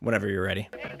Whenever you're ready.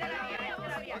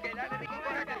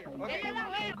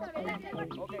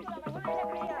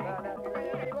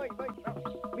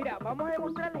 Mira, vamos a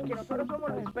demostrarles que nosotros somos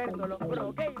los expertos, los pros,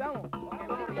 ¿ok?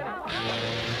 Vamos.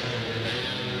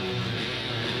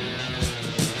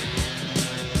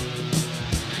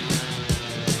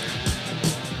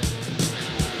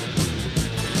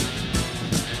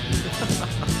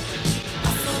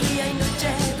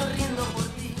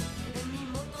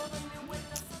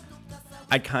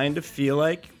 I kind of feel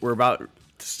like we're about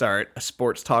to start a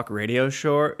sports talk radio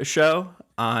show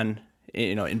on,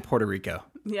 in Puerto Rico.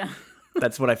 Yeah.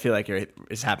 That's what I feel like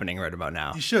is happening right about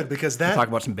now. You should, because We'll talk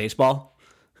about some baseball.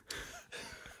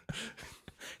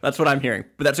 That's what I'm hearing.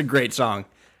 But that's a great song.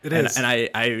 It is. And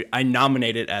I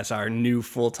nominate it as our new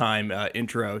full-time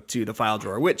intro to The File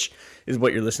Drawer, which is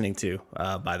what you're listening to,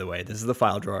 by the way. This is The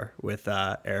File Drawer with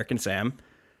Eric and Sam.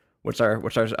 What's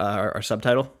our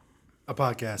subtitle? A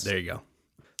podcast. There you go.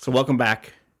 So welcome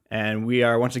back. And we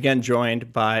are once again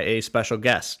joined by a special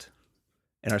guest.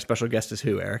 And our special guest is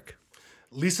who, Eric?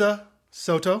 Lisa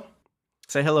Soto.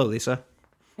 Say hello, Lisa.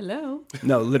 Hello.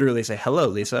 No, literally say hello,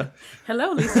 Lisa.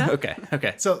 Hello, Lisa.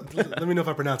 Okay. So let me know if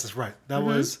I pronounce this right. That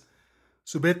was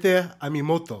Subete a mi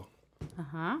moto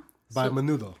by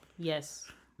Menudo. Yes.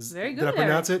 Very good. Did I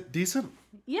pronounce it decent?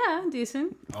 Yeah,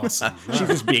 decent. Awesome. She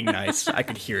was being nice. I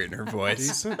could hear it in her voice.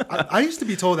 Decent. I used to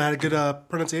be told I had a good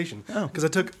pronunciation because I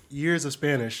took years of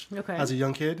Spanish as a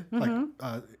young kid.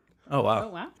 Oh, wow. Oh,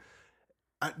 wow.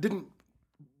 I didn't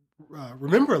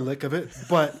remember a lick of it,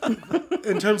 but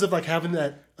in terms of like having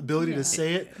that ability to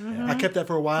say it, I kept that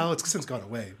for a while. It's since gone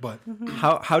away, but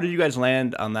How did you guys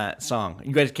land on that song?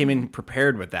 You guys came in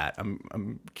prepared with that.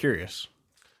 I'm curious.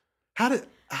 how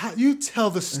you tell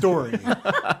the story?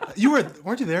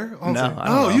 Weren't you there? Oh, No, sorry. I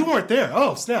don't know. You weren't there.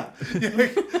 Oh, snap!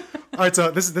 All right,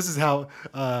 so this is how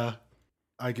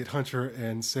I get Hunter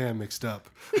and Sam mixed up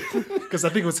because I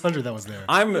think it was Hunter that was there.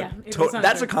 It was Hunter.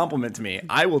 That's a compliment to me.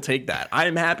 I will take that. I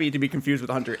am happy to be confused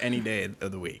with Hunter any day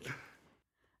of the week.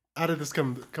 How did this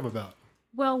come about?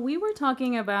 Well, we were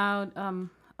talking about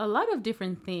a lot of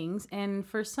different things, and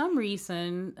for some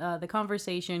reason, the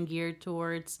conversation geared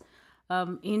towards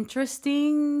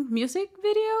interesting music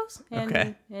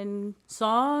videos and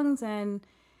songs, and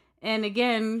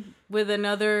again with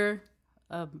another.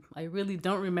 I really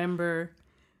don't remember,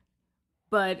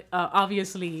 but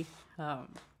obviously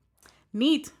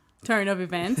neat turn of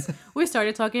events. We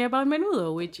started talking about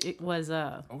Menudo, which it was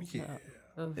a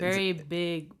very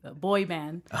big boy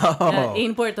band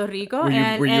in Puerto Rico.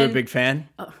 Were you a big fan?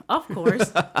 Of course,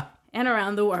 and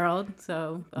around the world.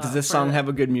 So Does this song have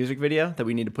a good music video that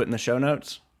we need to put in the show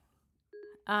notes?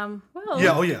 well,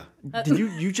 Yeah, oh yeah. Did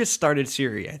you just started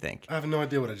Siri, I think. I have no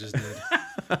idea what I just did.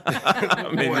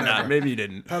 Maybe not. Maybe you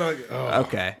didn't. How do I? Oh.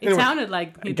 Okay. it sounded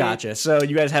like he did. Gotcha. So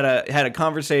you guys had a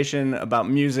conversation about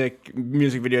music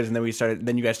videos, and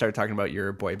then you guys started talking about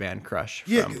your boy band crush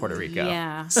from Puerto Rico.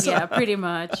 Yeah, pretty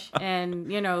much. And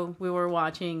we were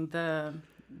watching the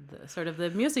sort of the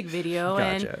music video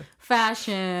and Gotcha.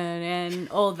 fashion and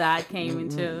all that came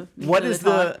into What into is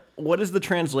talk. what is the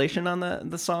translation on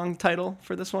the song title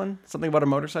for this one? Something about a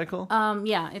motorcycle?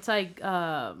 It's like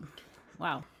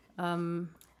wow.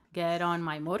 Get on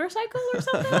my motorcycle or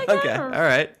something like that. Okay. or- All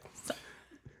right.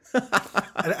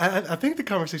 I think the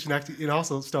conversation actually it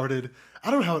also started.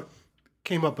 I don't know how it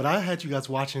came up, but I had you guys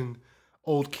watching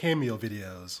old Cameo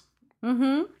videos.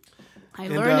 I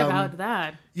learned about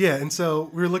that. Yeah, and so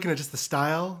we were looking at just the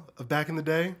style of back in the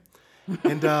day,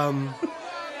 and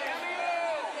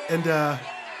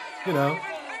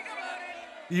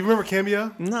you remember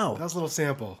Cameo? No. That was a little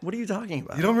sample. What are you talking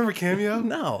about? You don't remember Cameo?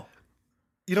 No.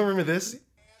 You don't remember this?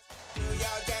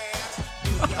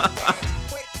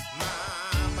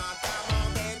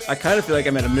 I kind of feel like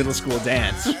I'm at a middle school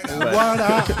dance. but- What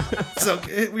up? So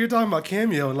we were talking about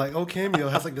Cameo, and like, Cameo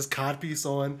has like this codpiece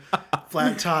on,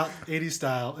 flat top, 80s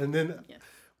style, and then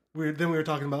we were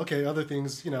talking about other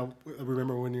things.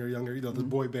 Remember when you were younger, the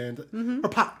boy band or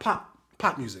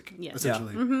pop music,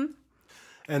 essentially.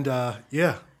 And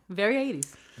Very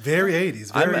 80s. very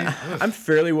 80s. I'm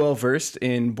fairly well versed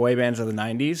in boy bands of the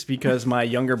 90s because my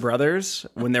younger brothers,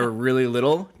 when they were really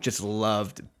little, just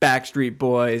loved Backstreet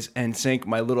Boys, NSYNC.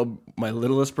 My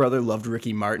littlest brother loved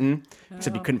Ricky Martin,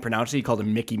 except he couldn't pronounce it. He called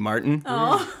him Mickey Martin.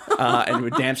 And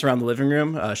would dance around the living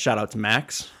room. Shout out to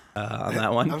Max on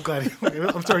that one. I'm glad.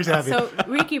 I'm sorry he's happy. So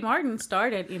Ricky Martin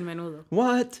started in Menudo.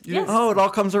 What? Yes. Oh, it all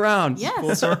comes around. Yes.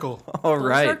 Full circle. All Full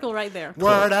right. circle right there.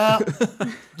 Word up.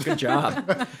 Good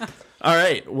job. All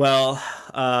right. Well,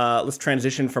 let's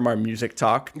transition from our music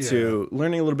talk to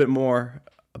learning a little bit more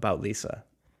about Lisa.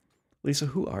 Lisa,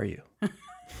 who are you?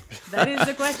 That is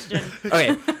the question.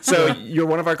 Okay, so you're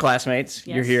one of our classmates.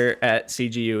 You're Yes. here at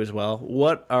CGU as well.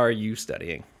 What are you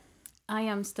studying? I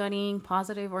am studying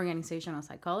positive organizational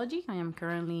psychology. I am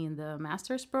currently in the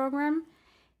master's program.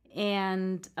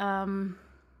 And I'm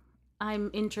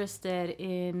interested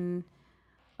in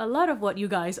a lot of what you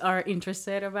guys are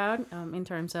interested about in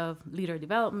terms of leader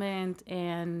development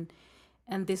and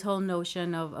this whole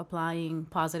notion of applying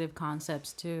positive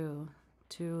concepts to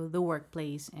the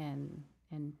workplace and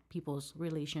people's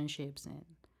relationships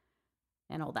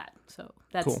and all that. So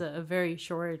that's Cool. a very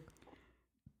short,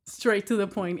 straight to the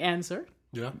point answer.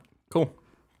 Yeah. Cool.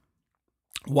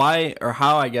 Why or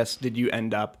how, I guess, did you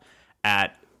end up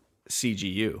at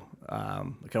CGU?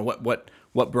 Kind of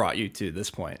what brought you to this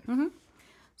point?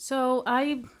 So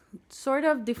I sort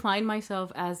of define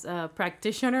myself as a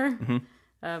practitioner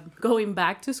going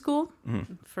back to school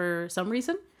for some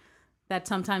reason that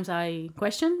sometimes I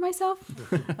question myself.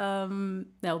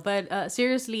 But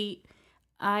seriously,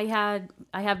 I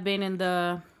have been in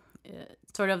the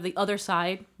sort of the other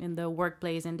side in the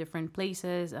workplace in different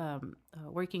places,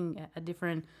 working at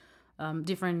different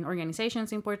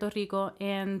organizations in Puerto Rico,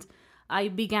 and I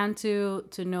began to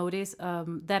notice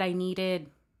that I needed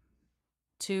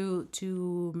to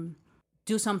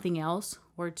do something else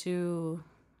or to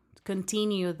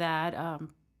continue that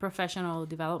professional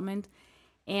development.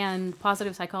 And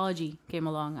positive psychology came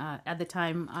along. At the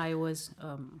time, I was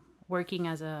working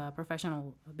as a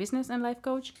professional business and life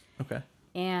coach. Okay.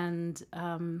 And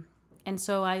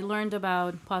so I learned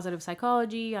about positive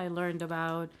psychology. I learned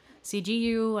about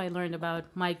CGU. I learned about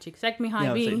Mike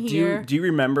Csikszentmihalyi being here. Do you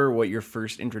remember what your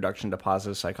first introduction to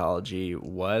positive psychology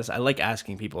was? I like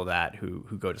asking people that who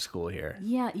go to school here.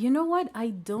 Yeah, you know what? I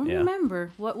don't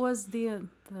remember. What was the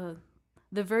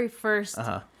very first?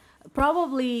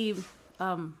 Probably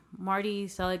Marty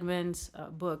Seligman's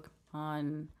book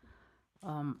on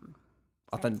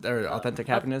authentic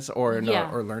happiness or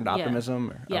learned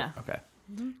optimism. Okay.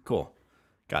 Cool.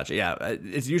 Gotcha. Yeah,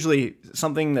 it's usually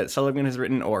something that Seligman has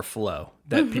written or flow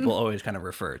that people always kind of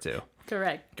refer to.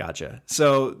 Correct. Gotcha.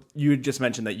 So you just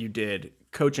mentioned that you did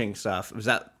coaching stuff. Was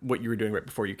that what you were doing right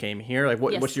before you came here? Like,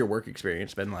 what's your work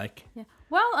experience been like? Yeah.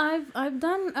 Well, I've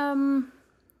done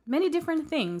many different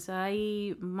things.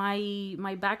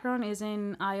 My background is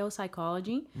in IO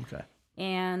psychology. Okay.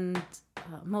 And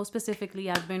most specifically,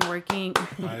 I've been working.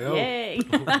 IO. Yay!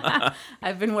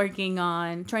 I've been working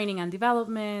on training and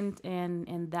development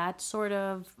and that sort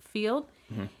of field.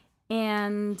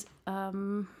 And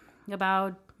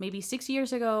about maybe 6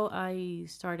 years ago, I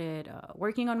started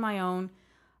working on my own.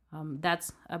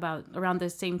 That's about around the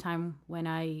same time when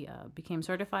I became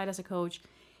certified as a coach.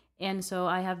 And so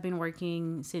I have been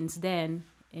working since then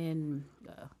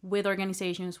with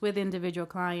organizations, with individual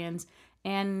clients,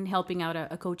 and helping out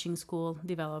a coaching school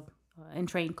develop and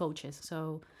train coaches.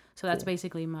 So that's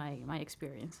basically my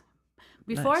experience.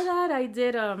 Before that, I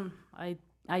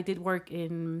did work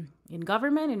in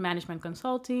government, in management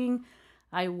consulting.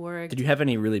 I worked. Did you have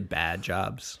any really bad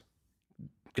jobs?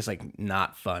 Just like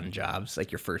not fun jobs,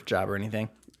 like your first job or anything?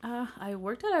 I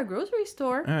worked at a grocery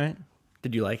store. All right.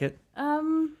 Did you like it?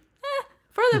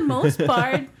 For the most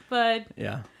part, but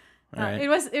Yeah. All right.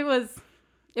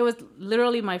 it was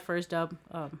literally my first job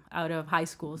out of high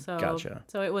school. So Gotcha.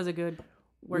 So it was a good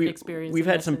work experience. We've in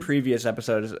had that some sense. previous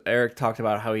episodes. Eric talked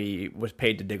about how he was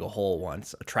paid to dig a hole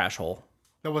once, a trash hole.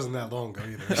 That wasn't that long ago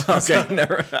either. Okay,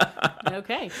 never.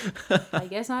 Okay, I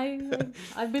guess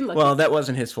I've been lucky. Well, that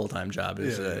wasn't his full-time job. It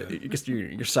was Yeah. just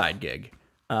your side gig.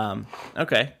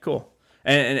 Okay, cool.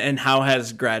 And how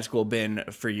has grad school been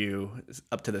for you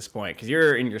up to this point? Because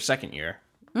you're in your second year,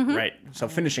 right? So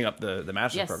finishing up the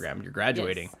master's Yes. program, you're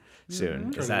graduating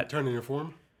soon. Is that Turn in your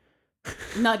form?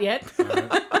 Not yet.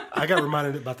 I got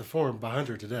reminded about the form by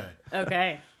Hunter today.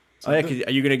 Okay. Oh yeah, 'cause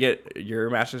are you gonna get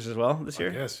your master's as well this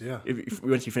year? Yes, yeah. If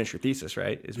once you finish your thesis,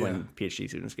 right, is when PhD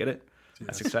students get it.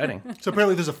 That's exciting. So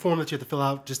apparently there's a form that you have to fill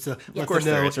out just to let course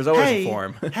them know. there is. There's always a hey,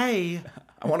 form." Hey,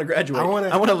 I want to graduate. I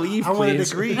want to leave. I want a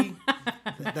please. degree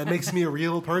that makes me a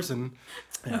real person.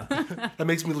 That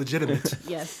makes me legitimate.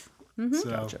 Yes,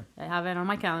 So I have it on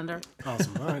my calendar.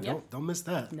 awesome. All right, don't miss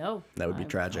that. No, That would be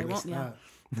tragic. I won't, yeah.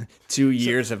 2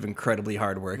 years of incredibly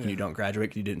hard work and you don't graduate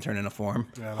because you didn't turn in a form.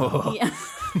 Yeah.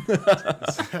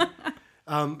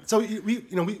 So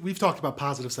we've talked about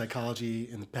positive psychology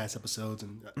in the past episodes,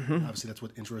 and obviously that's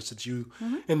what interested you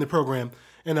in the program.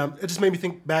 And it just made me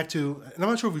think back to, and I'm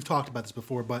not sure if we've talked about this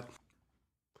before, but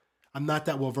I'm not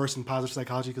that well versed in positive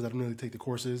psychology because I don't really take the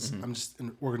courses. I'm just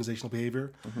in organizational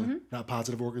behavior, not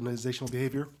positive organizational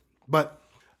behavior. But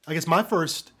I guess my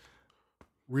first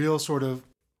real sort of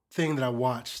thing that I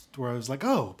watched where I was like,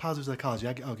 oh, positive psychology,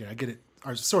 I get it.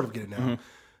 or sort of get it now.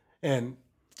 And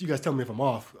you guys tell me if I'm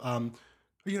off.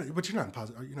 But you're not in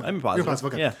positive. I'm in positive. You're in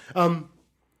positive. Okay. Yeah.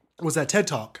 Was that TED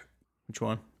Talk? Which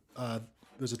one?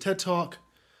 There's a TED Talk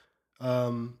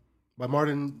by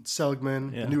Martin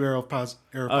Seligman, The New Era of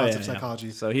Positive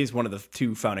Psychology. So he's one of the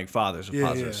two founding fathers of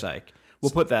positive psych.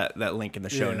 We'll put that link in the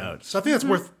show notes. So I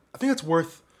think it's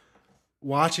worth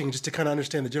watching just to kind of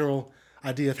understand the general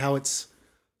idea of how it's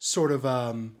sort of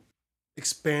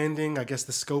expanding, I guess,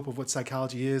 the scope of what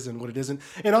psychology is and what it isn't.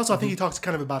 And also, I think he talks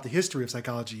kind of about the history of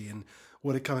psychology and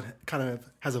what it kind of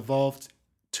has evolved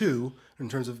to in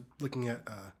terms of looking at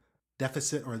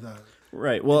deficit or the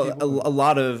right. Well, a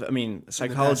lot of,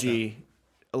 psychology,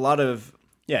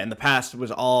 in the past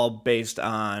was all based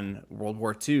on World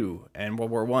War II and World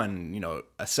War I,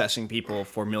 assessing people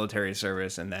for military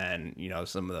service and then,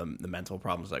 some of the mental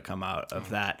problems that come out of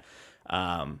that.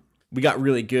 We got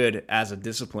really good as a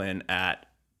discipline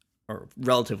or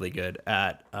relatively good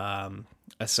at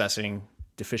assessing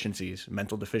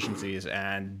mental deficiencies,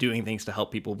 and doing things to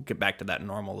help people get back to that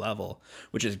normal level,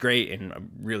 which is great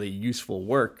and really useful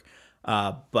work.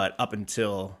 But up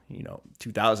until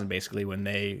 2000, basically, when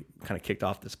they kind of kicked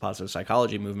off this positive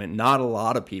psychology movement, not a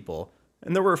lot of people,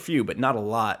 and there were a few, but not a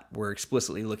lot, were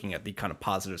explicitly looking at the kind of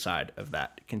positive side of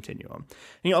that continuum.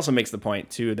 And he also makes the point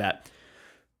too that,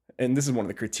 and this is one of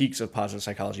the critiques of positive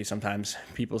psychology, sometimes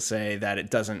people say that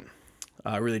it doesn't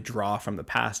really draw from the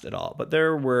past at all. But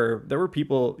there were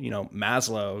people,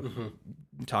 Maslow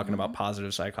talking about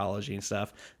positive psychology and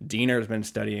stuff. Diener's been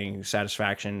studying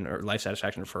satisfaction or life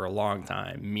satisfaction for a long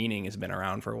time. Meaning has been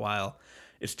around for a while.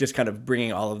 It's just kind of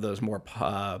bringing all of those more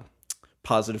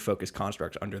positive focused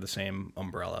constructs under the same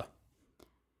umbrella.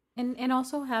 And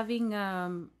also having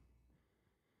a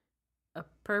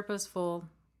purposeful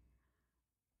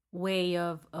way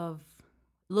of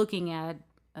looking at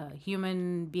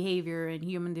human behavior and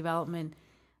human development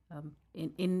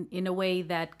in a way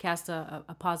that casts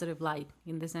a positive light,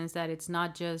 in the sense that it's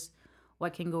not just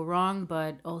what can go wrong,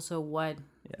 but also what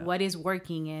is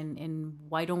working, and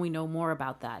why don't we know more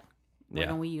about that? Why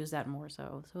don't we use that more?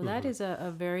 So that is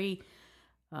a very,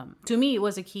 to me, it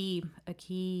was a key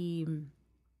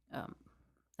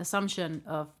assumption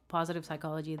of positive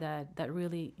psychology that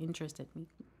really interested me.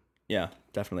 Yeah,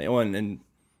 definitely. Oh, and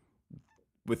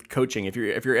with coaching, if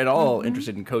you're at all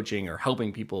interested in coaching or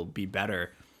helping people be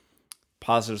better,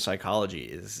 positive psychology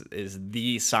is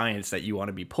the science that you want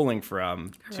to be pulling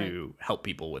from to help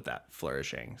people with that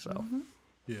flourishing. So,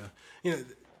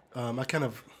 I kind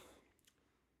of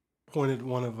pointed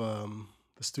one of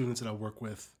the students that I work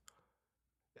with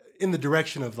in the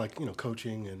direction of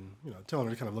coaching and telling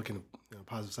her to kind of look into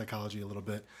positive psychology a little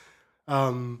bit.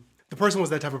 The person was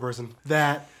that type of person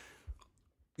that.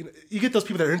 You get those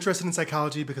people that are interested in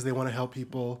psychology because they want to help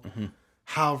people.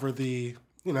 However,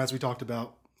 as we talked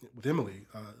about with Emily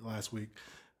last week,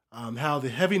 how the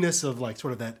heaviness of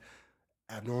sort of that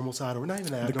abnormal side, or not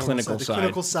even that abnormal side, the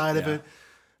clinical side of it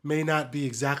may not be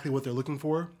exactly what they're looking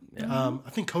for. I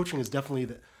think coaching is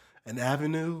definitely an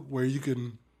avenue where you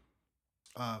can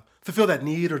fulfill that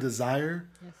need or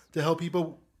desire to help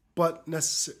people, but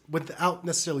without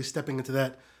necessarily stepping into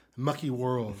that mucky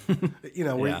world,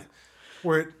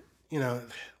 where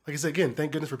like I said, again,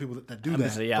 thank goodness for people that do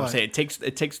that. I'm saying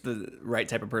it takes the right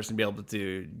type of person to be able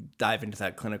to dive into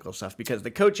that clinical stuff, because the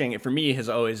coaching, for me, has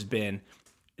always been,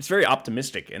 it's very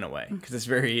optimistic in a way, because it's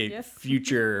very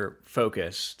future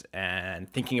focused and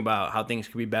thinking about how things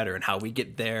could be better and how we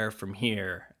get there from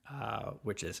here,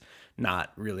 which is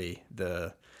not really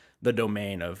the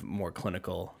domain of more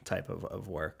clinical type of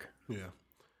work. Yeah.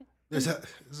 This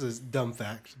is a dumb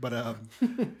fact, but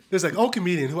there's an old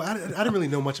comedian who I didn't really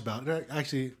know much about.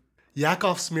 Actually,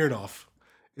 Yakov Smirnoff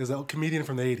is an old comedian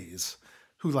from the 80s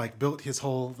who built his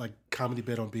whole comedy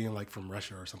bit on being from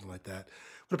Russia or something like that.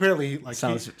 But apparently,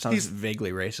 sounds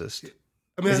vaguely racist.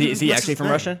 Is he actually from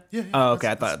Russia? Yeah. Oh, okay.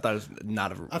 I thought it was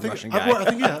not a Russian guy. I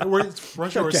think where it's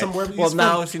Russia or somewhere. Well,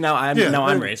 now I'm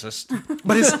racist.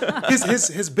 But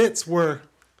his bits were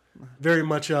very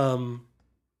much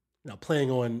playing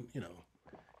on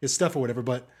his stuff or whatever.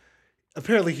 But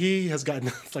apparently he has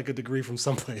gotten a degree from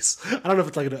someplace. I don't know if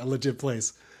it's a legit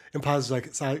place in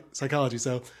positive psychology.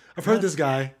 So I've heard this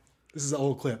guy. This is an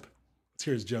old clip. Let's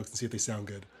hear his jokes and see if they sound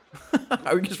good.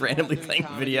 Are we just randomly playing the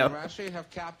video? In Russia, you have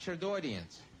captured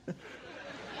audience. They're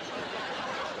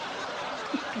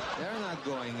not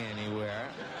going anywhere.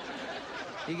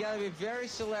 You got to be very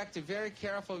selective, very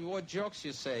careful with what jokes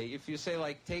you say. If you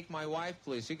say "Take my wife,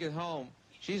 please," you get home,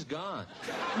 she's gone.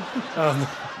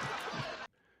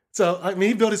 So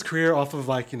he built his career off of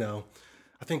I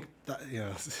think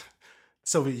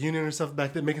Soviet Union or stuff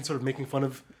back then, making fun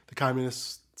of the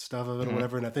communist stuff of it or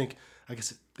whatever. And I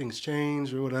guess things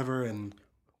change or whatever. And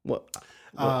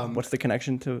what's the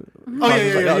connection to? Oh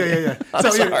yeah.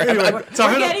 So anyway, so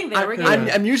We're getting there. We're getting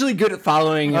there. I'm usually good at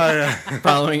following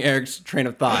following Eric's train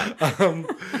of thought.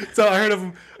 So I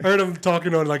heard him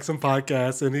talking on like some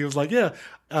podcast, and he was like, "Yeah,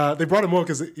 they brought him on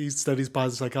because he studies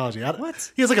positive psychology."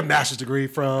 What? He has like a master's degree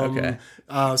from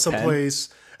someplace.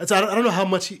 And so I don't know how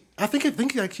much he. I think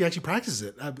he actually practices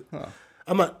it.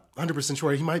 I'm not 100%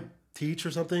 sure. He might teach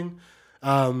or something.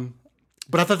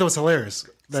 But I thought that was hilarious.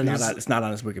 It's not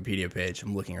on his Wikipedia page.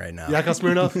 I'm looking right now. Yakov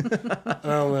Smirnoff?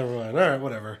 Oh, never mind. All right,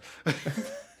 whatever.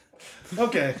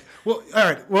 Okay. Well, all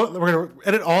right. Well, we're going to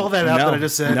edit all of that out that I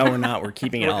just said. No, we're not. We're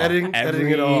keeping it all. Editing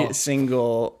it all. Every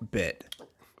single bit.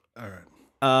 All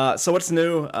right. So what's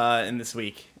new in this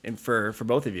week and for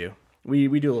both of you?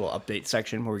 We do a little update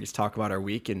section where we just talk about our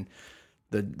week and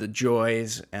the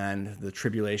joys and the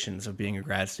tribulations of being a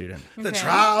grad student. The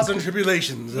trials and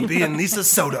tribulations of being Lisa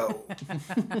Soto.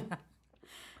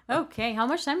 Okay, how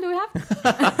much time do we have?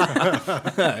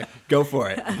 Go for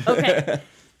it. Okay.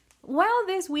 Well,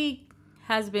 this week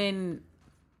has been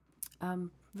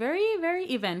very,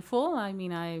 very eventful. I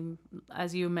mean,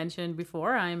 as you mentioned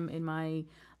before, I'm in my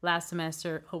last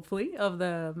semester, hopefully, of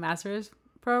the master's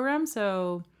program.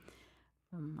 So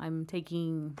I'm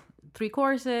taking 3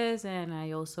 courses, and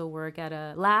I also work at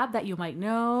a lab that you might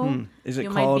know. Is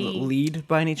it called LEAD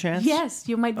by any chance? Yes,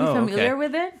 you might be familiar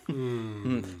with it.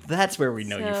 That's where we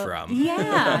know you from.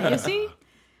 Yeah, you see?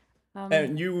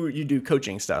 And you do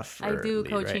coaching stuff. I do LEAD,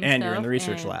 coaching right? And stuff. you're in the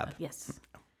research and, lab. Yes.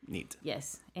 Neat.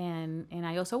 Yes, and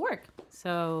I also work.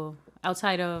 So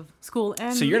outside of school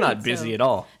and So you're not busy at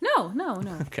all. No.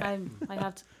 Okay. I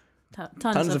have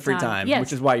Tons of free time, yes.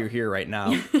 which is why you're here right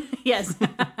now. Yes.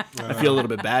 I feel a little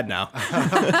bit bad now.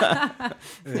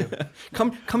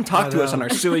 Come talk to us on our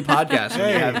silly podcast when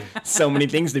we have so many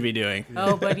things to be doing.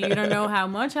 Oh, but you don't know how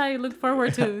much I look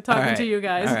forward to talking to you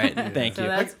guys. All right, thank so you.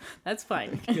 That's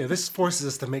fine. Yeah, this forces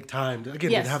us to make time to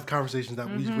have conversations that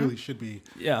we really should be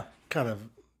kind of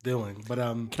doing. But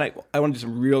I want to do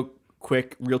some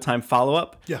real-time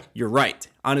follow-up. Yeah. You're right.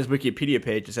 On his Wikipedia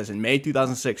page, it says, in May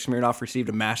 2006, Smirnoff received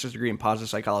a master's degree in positive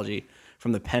psychology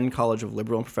from the Penn College of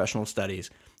Liberal and Professional Studies.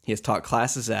 He has taught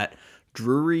classes at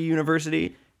Drury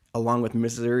University, along with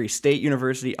Missouri State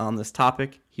University on this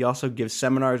topic. He also gives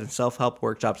seminars and self-help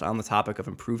workshops on the topic of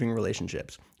improving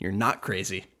relationships. You're not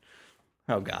crazy.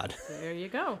 Oh, God. There you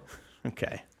go.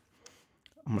 Okay.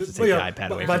 I'm going to take the iPad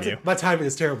away from you. My timing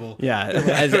is terrible. Yeah,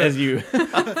 as you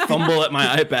fumble at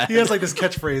my iPad. He has like this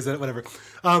catchphrase that whatever.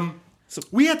 So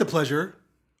we had the pleasure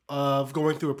of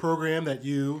going through a program that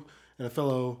you and a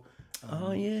fellow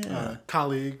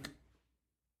colleague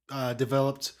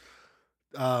developed.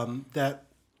 That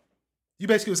you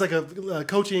basically was like a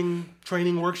coaching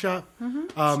training workshop.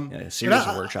 A series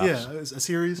of workshops. Yeah, a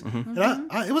series, and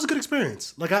it was a good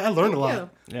experience. Like I learned a lot.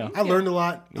 Yeah, I learned a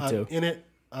lot Me too. in it.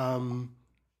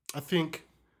 I think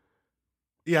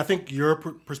your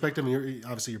perspective and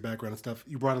obviously your background and stuff,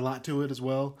 you brought a lot to it as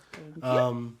well.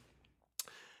 I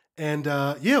think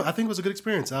it was a good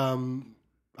experience.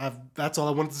 That's all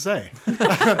I wanted to say.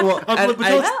 Tell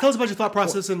us about your thought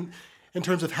process in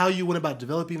terms of how you went about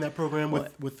developing that program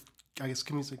with I guess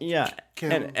community. Yeah,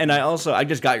 and I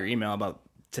just got your email about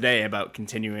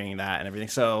continuing that and everything.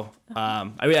 So I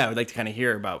would like to kind of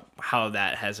hear about how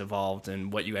that has evolved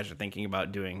and what you guys are thinking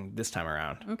about doing this time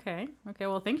around. Okay.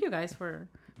 Well, thank you guys for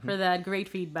that great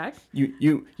feedback.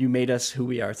 You made us who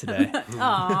we are today.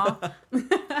 Aw.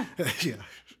 Yeah.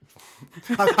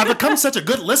 I've become such a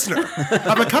good listener.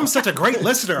 I've become such a great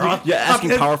listener. Yeah,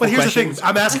 asking powerful questions. But here's the thing.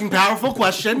 I'm asking powerful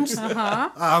questions.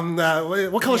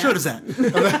 What color shirt is that?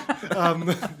 Yeah.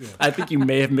 I think you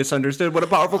may have misunderstood what a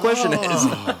powerful question is.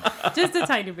 Just a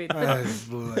tiny bit.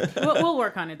 We'll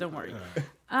work on it. Don't worry.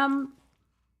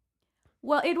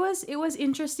 Well, it was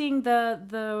interesting.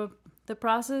 The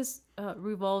process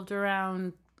revolved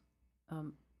around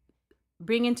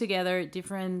bringing together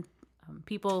different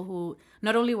people who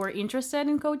not only were interested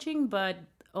in coaching but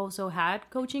also had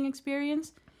coaching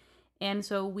experience, and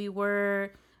so we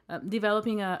were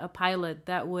developing a pilot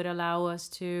that would allow us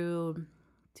to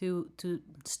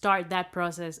start that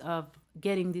process of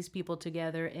getting these people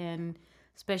together, and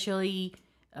especially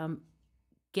that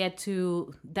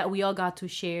we all got to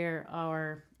share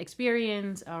our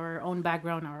experience, our own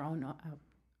background, our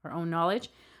own knowledge,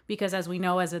 because as we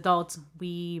know as adults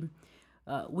we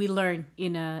learn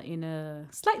in a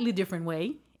slightly different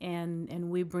way, and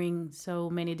we bring so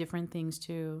many different things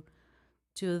to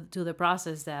the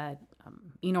process that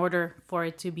in order for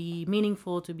it to be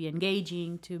meaningful, to be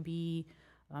engaging, to be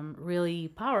really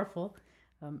powerful,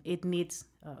 it needs.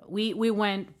 We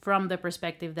went from the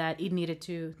perspective that it needed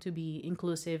to be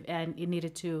inclusive, and it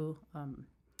needed to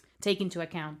take into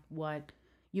account what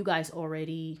you guys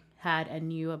already had and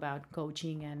knew about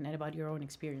coaching and about your own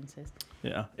experiences.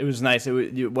 Yeah, it was nice.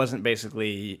 It wasn't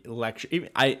basically lecture.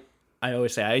 I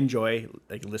always say I enjoy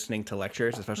like listening to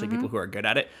lectures, especially people who are good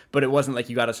at it. But it wasn't like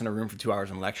you got us in a room for 2 hours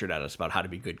and lectured at us about how to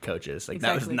be good coaches. Like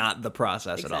that was not the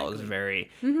process at all. It was very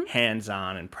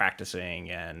hands-on and practicing,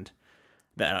 and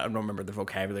that I don't remember the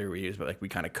vocabulary we used, but like we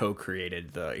kind of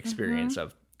co-created the experience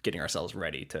of getting ourselves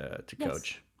ready to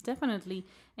coach. Definitely.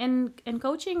 And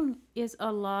coaching is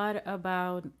a lot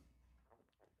about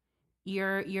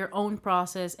your own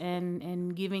process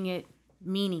and giving it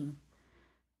meaning.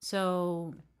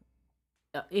 So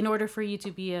in order for you to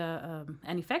be an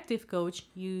effective coach,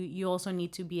 you also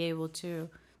need to be able to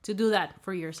do that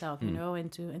for yourself, you know,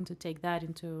 and to take that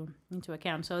into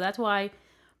account. So that's why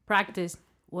practice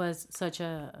was such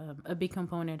a big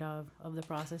component of the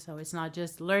process. So it's not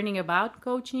just learning about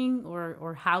coaching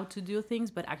or how to do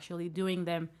things, but actually doing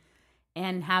them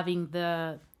and having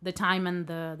the time and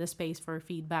the space for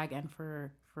feedback and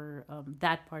for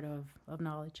that part of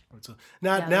knowledge. So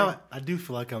now I do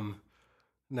feel like I'm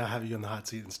now having you on the hot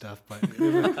seat and stuff, but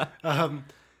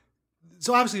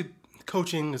so obviously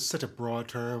coaching is such a broad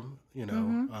term, you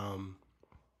know.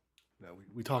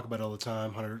 We talk about it all the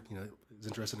time. Hunter, you know, is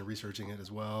interested in researching it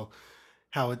as well.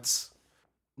 How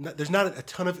there's not a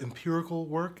ton of empirical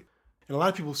work, and a lot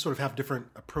of people sort of have different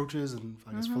approaches and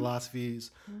I guess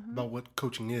philosophies about what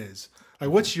coaching is. Like,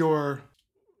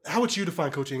 how would you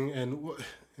define coaching, and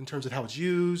in terms of how it's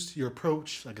used, your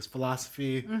approach, I guess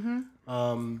philosophy,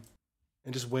 and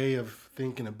just way of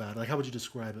thinking about it? Like, how would you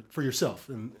describe it for yourself?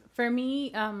 And for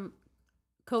me,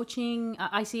 coaching,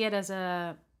 I see it as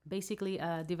basically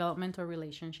a developmental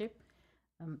relationship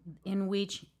in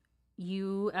which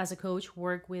you as a coach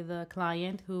work with a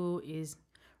client who is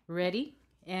ready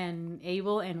and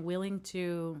able and willing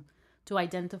to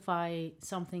identify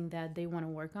something that they want to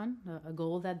work on, a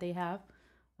goal that they have,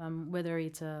 whether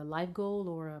it's a life goal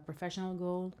or a professional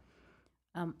goal,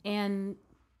 and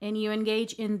you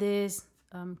engage in this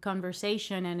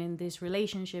conversation and in this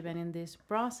relationship and in this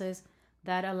process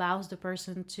that allows the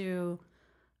person to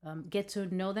get to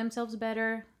know themselves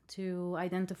better, to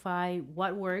identify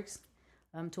what works,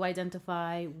 to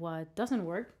identify what doesn't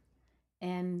work,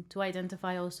 and to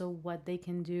identify also what they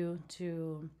can do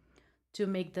to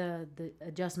make the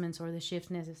adjustments or the shifts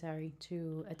necessary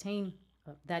to attain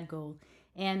that goal.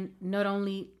 And not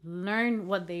only learn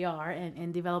what they are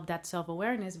and develop that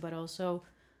self-awareness, but also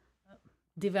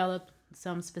develop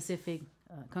some specific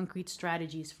concrete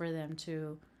strategies for them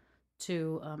to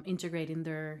integrate in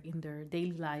their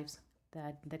daily lives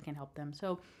that can help them.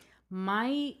 So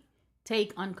my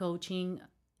take on coaching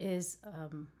is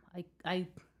I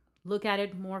look at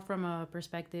it more from a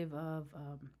perspective of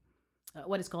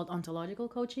what is called ontological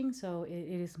coaching. So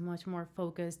it is much more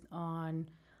focused on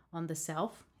the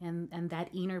self and that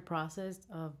inner process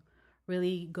of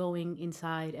really going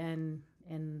inside and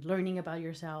learning about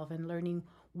yourself and learning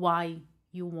why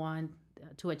you want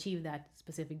to achieve that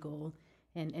specific goal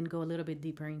and go a little bit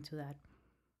deeper into that.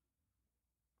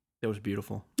 That was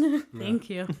beautiful. Thank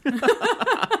you.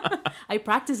 I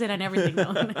practice it and everything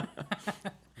though.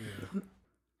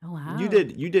 Oh wow. You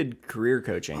did career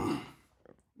coaching.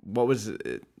 What was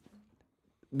it?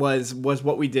 Was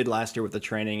what we did last year with the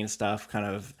training and stuff kind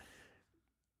of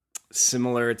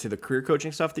similar to the career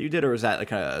coaching stuff that you did, or was that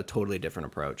like a totally different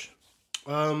approach?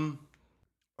 I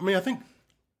mean, I think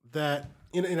that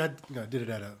and I did it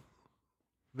at a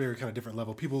very kind of different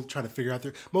level. People trying to figure out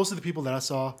most of the people that I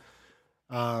saw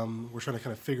were trying to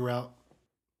kind of figure out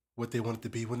what they wanted to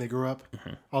be when they grew up.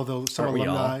 Mm-hmm. Although some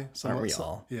alumni, some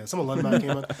alumni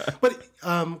came up, but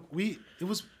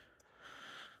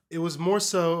it was more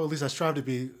so. At least I strive to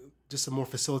be just a more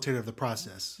facilitator of the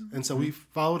process, and so we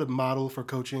followed a model for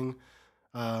coaching,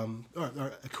 or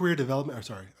a career development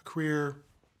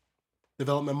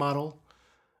model.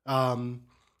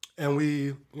 And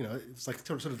we, it's like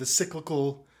sort of the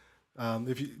cyclical,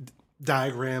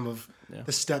 diagram of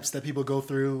the steps that people go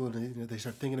through, and they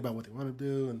start thinking about what they want to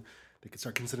do, and they can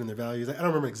start considering their values. I don't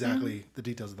remember exactly the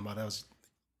details of the model. That was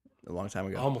a long time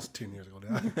ago, almost 10 years ago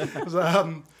now. It was,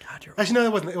 actually, no,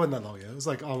 it wasn't that long ago. It was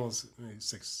like almost maybe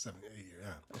 6, 7, 8 years.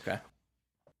 Yeah. Okay.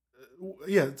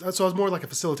 Yeah. So I was more like a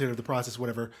facilitator of the process,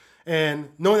 whatever, and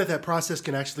knowing that process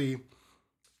can actually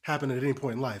happen at any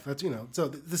point in life. That's so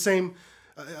the same.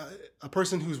 A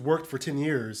person who's worked for 10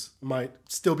 years might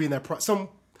still be in that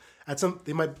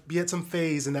they might be at some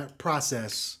phase in that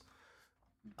process,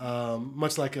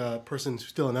 much like a person who's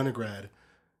still an undergrad.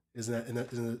 is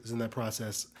in that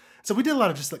process. So we did a lot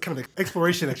of just kind of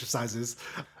exploration exercises.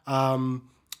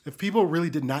 If people really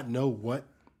did not know what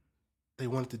they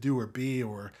wanted to do or be,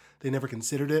 or they never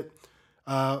considered it,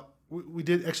 we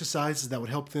did exercises that would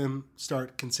help them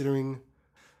start considering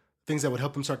things that would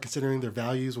help them start considering their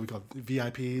values, what we call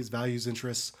VIPs, values,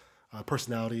 interests,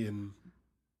 personality, and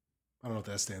I don't know what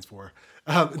that stands for,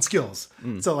 and skills.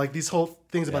 So like these whole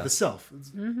things about the self,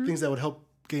 things that would help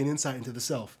gain insight into the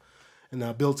self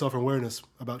and build self-awareness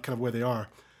about kind of where they are.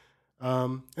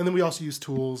 And then we also use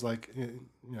tools like,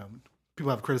 people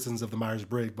have criticisms of the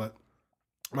Myers-Briggs,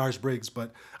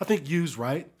 but I think used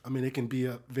right, I mean, it can be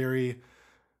a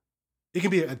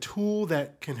tool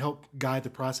that can help guide the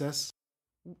process.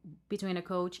 Between a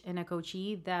coach and a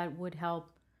coachee, that would help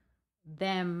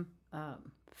them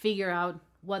figure out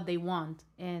what they want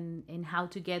and how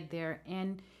to get there.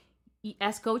 And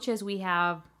as coaches, we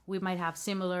might have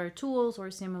similar tools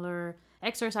or similar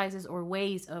exercises or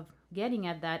ways of getting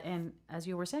at that. And as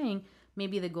you were saying,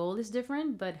 maybe the goal is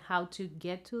different, but how to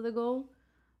get to the goal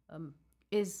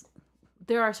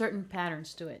there are certain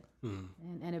patterns to it.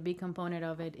 And a big component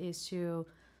of it is to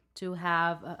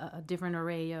have a different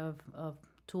array of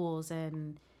tools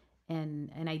and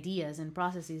ideas and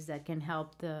processes that can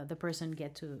help the person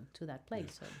get to that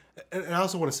place. So. And I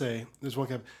also want to say, there's one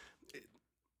kind of,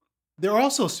 there are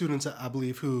also students, I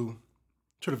believe, who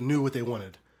sort of knew what they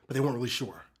wanted, but they weren't really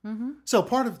sure. So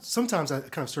sometimes I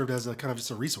kind of served as a kind of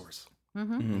just a resource. I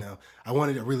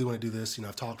really want to do this.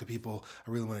 I've talked to people.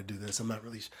 I really want to do this. I'm not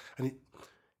really.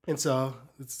 And so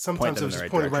sometimes I was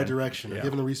just pointing in the right direction,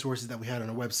 given the resources that we had on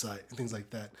our website and things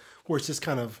like that, where it's just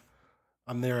kind of,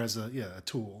 I'm there as a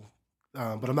tool,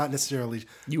 but I'm not necessarily.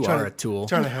 You are a tool.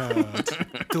 Trying to have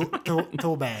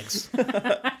tool bags,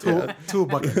 tool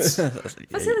buckets.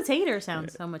 Facilitator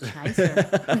sounds so much nicer.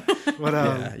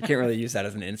 But you can't really use that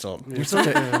as an insult. You're such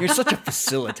a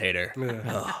facilitator.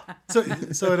 So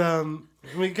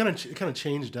it kind of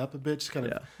changed up a bit. Just kind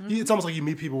of, it's almost like you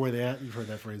meet people where they at. You've heard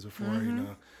that phrase before,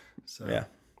 So yeah,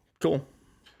 cool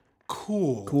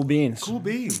beans. Cool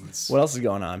beans. What else is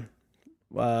going on?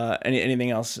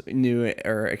 Anything else new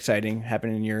or exciting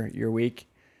happening in your week?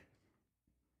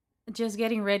 Just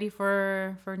getting ready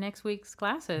for next week's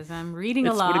classes. I'm reading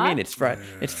a lot. What do you mean? It's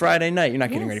Friday night. You're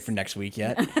not getting ready for next week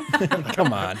yet.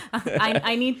 Come on.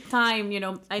 I need time.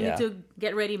 I need to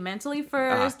get ready mentally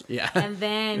first. And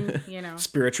then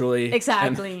spiritually.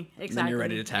 Exactly. And then you're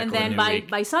ready to tackle. And then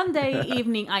by Sunday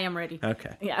evening, I am ready.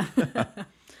 Okay. Yeah.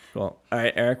 Cool. All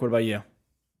right, Eric. What about you?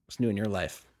 What's new in your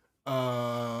life?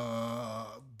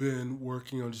 Been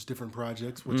working on just different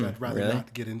projects, which I'd rather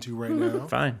not get into right now.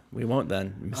 Fine, we won't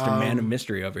then. Mr. Man of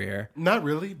Mystery over here. Not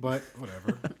really, but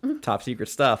whatever. Top secret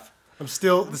stuff. I'm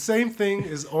still, the same thing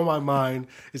is on my mind,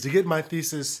 is to get my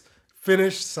thesis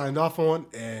finished, signed off on,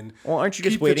 and well, aren't you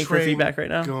just waiting for feedback right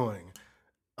now? Going.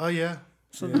 Oh, yeah.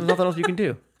 So there's nothing else you can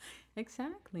do.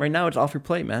 Exactly. Right now, it's off your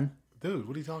plate, man. Dude,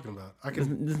 what are you talking about? There's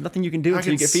nothing you can do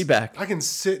until you get feedback. I can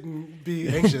sit and be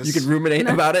anxious. You can ruminate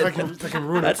about it. I can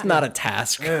ruin it. That's not a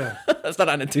task. Yeah. That's not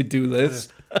on a to-do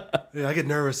list. Yeah, I get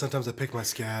nervous. Sometimes I pick my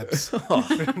scabs. Not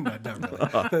really. Not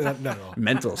at all.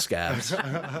 Mental scabs.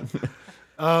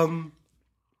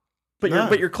 But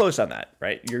you're close on that,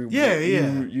 right? You're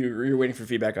waiting for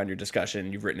feedback on your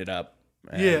discussion. You've written it up.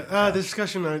 The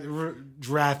discussion, I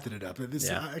drafted it up.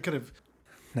 I could have.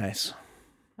 Nice.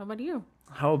 How about you?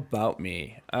 How about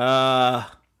me?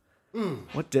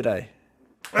 What did I?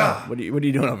 What are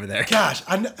you doing over there? Gosh,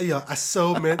 I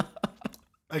so meant.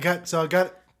 I got kind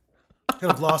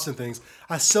of lost in things.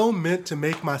 I so meant to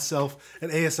make myself an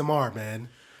ASMR man.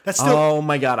 That's still. Oh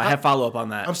my god, I have follow up on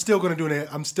that. I'm still gonna do it.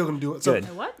 So,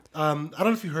 good. What? I don't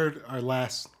know if you heard our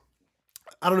last.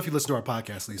 I don't know if you listened to our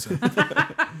podcast, Lisa,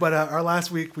 but our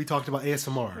last week we talked about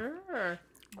ASMR. Sure.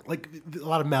 Like a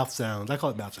lot of mouth sounds. I call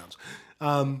it mouth sounds.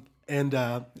 And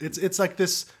it's like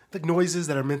this, like noises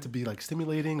that are meant to be like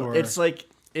stimulating, or it's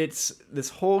this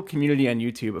whole community on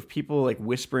YouTube of people like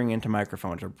whispering into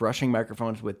microphones or brushing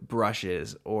microphones with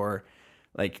brushes or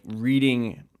like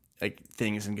reading like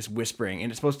things and just whispering.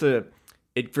 And it's supposed to,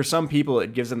 for some people,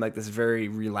 it gives them like this very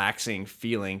relaxing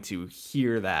feeling to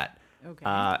hear that. Okay.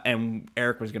 And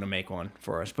Eric was going to make one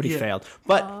for us, but he failed.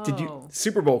 But did you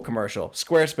Super Bowl commercial,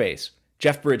 Squarespace,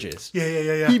 Jeff Bridges.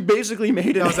 Yeah. He basically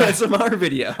made an ASMR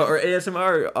video or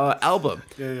ASMR album.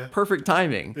 Yeah. Perfect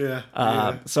timing.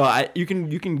 Yeah. So you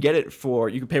can get it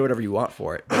you can pay whatever you want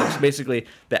for it. But it's basically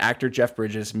the actor Jeff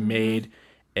Bridges made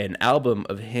an album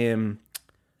of him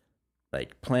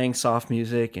like playing soft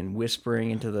music and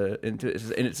whispering and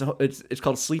it's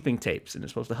called Sleeping Tapes, and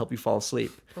it's supposed to help you fall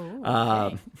asleep. Ooh,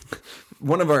 okay.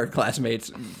 one of our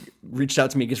classmates reached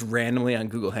out to me just randomly on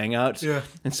Google Hangouts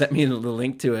and sent me the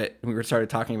link to it. And we started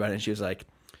talking about it, and she was like,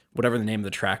 whatever the name of the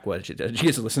track was, she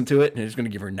gets to listen to it, and it's going to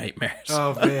give her nightmares.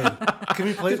 Oh, man. Can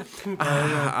we play it?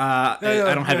 I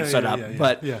don't have it set up.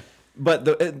 But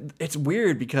it's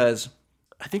weird because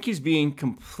I think he's being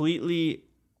completely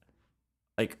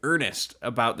like earnest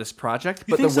about this project.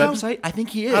 But the website, I think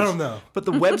he is. I don't know. But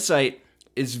the website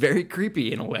is very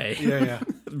creepy in a way. Yeah.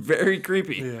 Very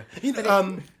creepy. Yeah. You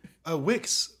know,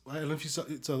 Wix, I don't know if you saw,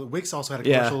 so Wix also had a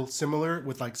commercial similar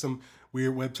with like some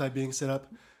weird website being set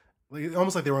up. Like,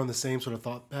 almost like they were on the same sort of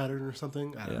thought pattern or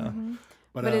something. I don't know. Mm-hmm.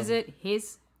 But is it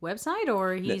his website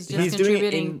or he's just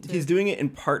He's doing it in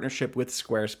partnership with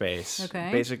Squarespace.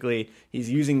 Okay. Basically, he's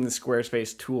using the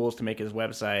Squarespace tools to make his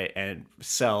website and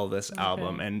sell this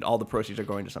album, and all the proceeds are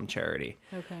going to some charity.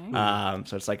 Okay.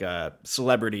 So it's like a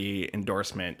celebrity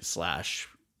endorsement /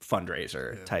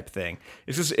 fundraiser type thing.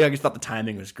 It's just, I just thought the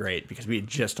timing was great because we had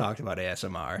just talked about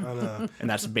ASMR, and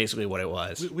that's basically what it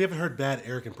was. We haven't heard bad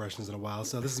Eric impressions in a while,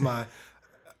 so this is my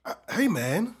hey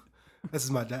man. That's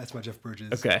my Jeff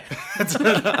Bridges. Okay.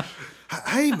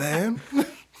 Hey man.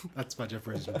 That's my Jeff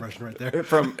Bridges impression right there.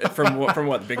 From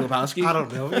what, Big Lebowski? I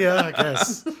don't know. Yeah, I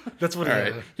guess. That's what All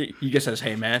it right. is. He just says,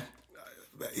 "Hey man."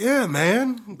 Yeah,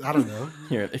 man. I don't know.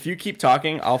 Here, if you keep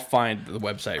talking, I'll find the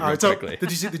website All real right, so quickly.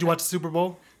 did you watch the Super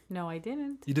Bowl? No, I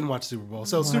didn't. You didn't watch Super Bowl.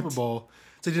 So Super Bowl.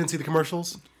 So you didn't see the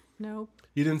commercials? Nope.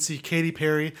 You didn't see Katy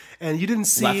Perry, and you didn't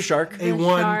see Left Shark? The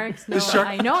sharks. No,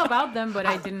 I know about them, but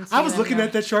I didn't see I was them, looking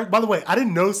at that shark. By the way, I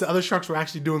didn't notice the other sharks were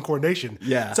actually doing coordination.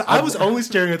 Yeah. So I was only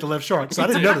staring at the left shark, so I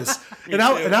didn't notice. And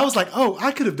I was like, oh,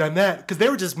 I could have done that because they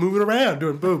were just moving around,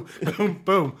 doing boom, boom,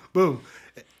 boom, boom.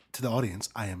 To the audience,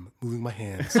 I am moving my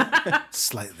hands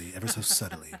slightly, ever so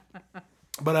subtly.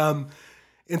 But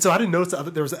and so I didn't notice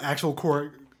that there was an actual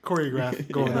choreograph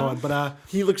going on. But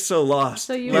He looked so lost.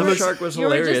 So you Left Shark was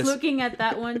hilarious. were just looking at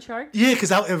that one shark? yeah,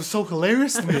 because it was so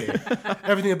hilarious to me,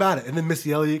 everything about it. And then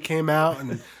Missy Elliott came out,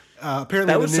 and apparently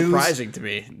That in was the news, surprising to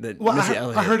me. That Well, Missy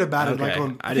Elliott. I heard about it Okay. like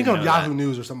on I think didn't on know Yahoo that.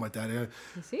 News or something like that. Yeah.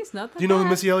 You see, it's not that Do you know who bad.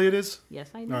 Missy Elliott is?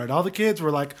 Yes, I All know. right, all the kids were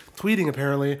like tweeting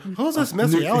apparently. Who's this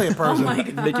Missy Elliott person? Oh my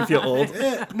God. Make you feel old?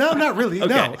 No, not really.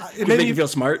 Okay. No, It made you feel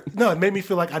smart? No, it made me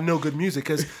feel like I know good music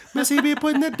because Missy be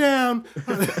putting it down.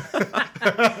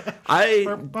 I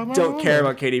don't care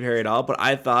about Katy Perry at all, but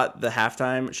I thought the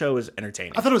halftime show was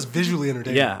entertaining. I thought it was visually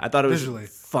entertaining. Yeah, I thought it was visually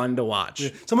fun to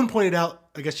watch. Someone pointed out.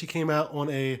 I guess she came out on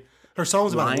her song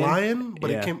was about a lion, but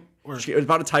Yeah. it came. It was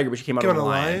about a tiger, but she came out Came on on a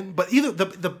lion. But either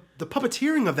the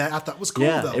puppeteering of that I thought was cool.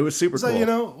 Yeah, though. it was super so, cool. You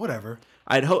know, whatever.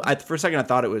 For a second, I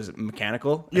thought it was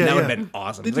mechanical, and Yeah, that would yeah. have been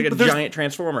awesome. It's like a But there's- giant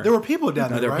transformer. There were people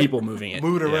down there. there were right? people moving it.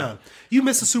 moving Yeah. around. You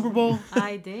missed the Super Bowl.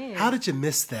 I did. How did you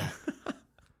miss that?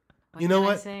 What You know can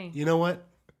I what? say? You know what?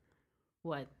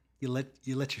 What? You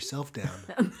let yourself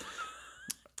down.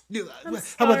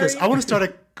 How about this? I want to start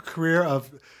a career of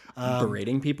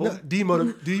Berating people.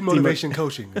 demotivation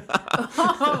coaching.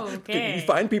 Oh, okay. You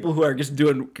find people who are just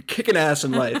kicking ass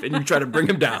in life, and you try to bring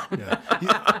them down.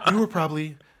 You were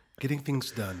probably getting things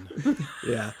done,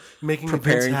 Yeah. making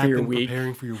Preparing events for your happen, week.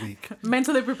 preparing for your week.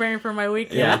 Mentally preparing for my week.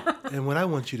 Yeah. And what I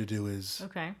want you to do is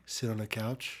Okay. sit on a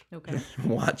couch, Okay.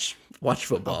 Watch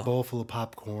football. bowl full of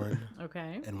popcorn,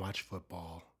 Okay. and watch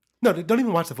football. No, don't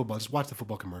even watch the football. Just watch the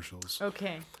football commercials.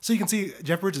 Okay. So you can see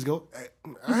Jeff Bridges go,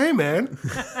 "Hey, man."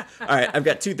 All right, I've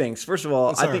got two things. First of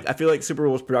all, Sorry. I feel like Super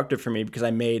Bowl was productive for me because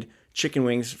I made chicken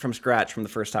wings from scratch for the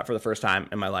first time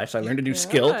in my life. So I learned a new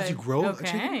skill. Good. Did you grow a Okay.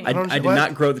 chicken? I don't did understand.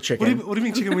 not grow the chicken. What do you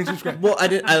mean chicken wings from scratch? Well, I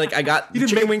didn't. I got the didn't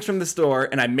chicken make- wings from the store,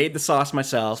 and I made the sauce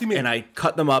myself, you made- and I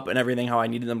cut them up and everything how I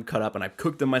needed them cut up, and I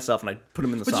cooked them myself, and I put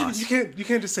them in the But sauce. you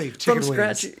can't just say chicken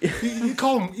scratch. wings. You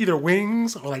call them either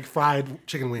wings or like fried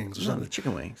chicken wings or No, something. the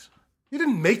chicken wings. You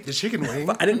didn't make the chicken wing.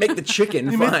 I didn't make the chicken.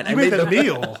 You Fine, made, I you made the them.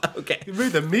 meal. Okay. You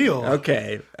made the meal.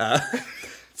 Okay.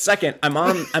 Second, I'm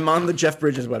on the Jeff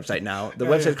Bridges website now. The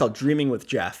website's called Dreaming with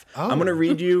Jeff. I'm gonna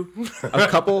read you a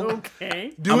couple.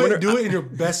 Okay. Do it in your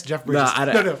best Jeff Bridges. I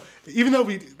don't- No. Even though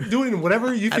we do it in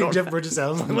whatever you think Jeff Bridges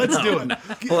sounds like, let's do it.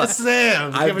 Hold on.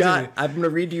 Sam, give it to me. I'm gonna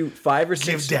read you 5 or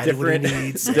 6 Daddy what he different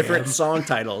needs, different song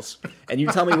titles, and you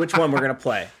tell me which one we're gonna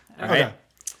play. All right. Okay.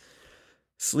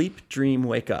 Sleep, dream,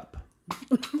 wake up.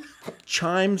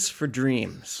 Chimes for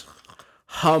dreams.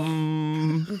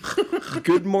 Hum.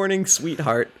 Good morning,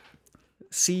 sweetheart.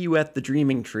 See you at the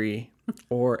dreaming tree,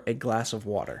 or a glass of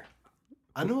water.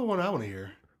 I know what I want to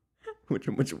hear. Which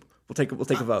we'll take a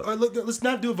vote. All right, look, let's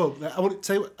not do a vote. I want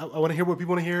to hear what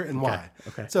people want to hear and why.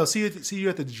 okay. So see you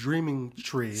at the dreaming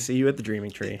tree. See you at the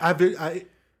dreaming tree. I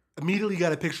immediately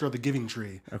got a picture of the Giving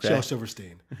Tree. Okay. Shel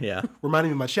Silverstein. Yeah.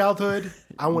 Reminding me of my childhood.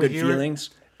 I want to Good hear feelings.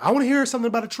 I want to hear something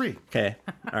about a tree. Okay.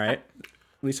 All right.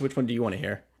 Lisa, which one do you want to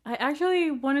hear? I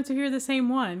actually wanted to hear the same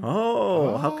one.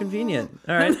 Oh, how convenient.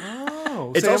 All right.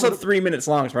 Oh, It's Sam, also what- 3 minutes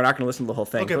long, so we're not going to listen to the whole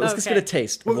thing. Okay. But let's just Okay. get a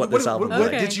taste of what what, this album what is.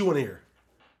 Okay. did you want to hear?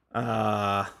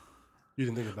 Uh, You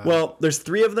didn't think about it. well, there's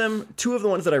 3 of them. 2 of the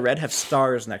ones that I read have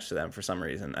stars next to them for some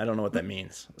reason. I don't know what that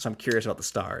means. So I'm curious about the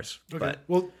stars. Okay. But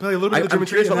Well, play a little bit of the I'm Dream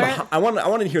curious Tree. about And the then, hum. I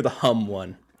want to hear the hum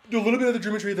one. do a little bit of the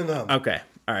Dreaming Tree, then the hum. Okay.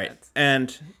 All right.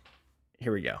 And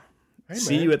here we go. Hey,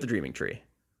 See man. you at the Dreaming Tree.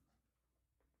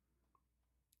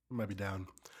 I might be down.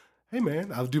 Hey,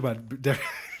 man, I'll do my. I'm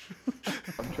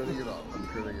turning it off.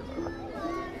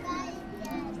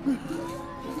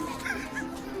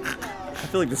 I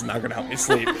feel like this is not going to help me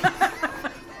sleep.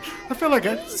 I feel like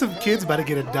some kid's about to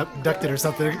get abducted or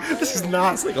something. This is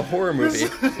not. It's like a horror movie.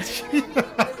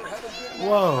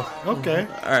 Whoa. Okay.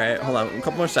 All right. Hold on. A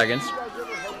couple more seconds.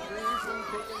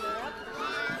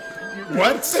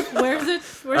 What? Where's it?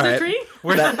 Where's All the right. tree?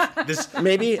 This.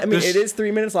 Maybe. I mean, This- it is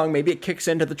 3 minutes long. Maybe it kicks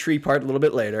into the tree part a little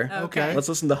bit later. Okay. Let's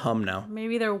listen to hum now.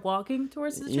 Maybe they're walking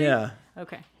towards the tree. Yeah.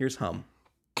 Okay. Here's hum.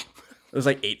 There's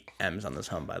like 8 M's on this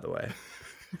hum, by the way.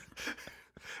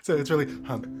 So it's really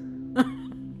hum.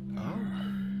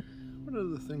 One of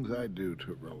the things I do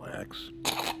to relax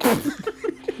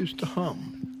is to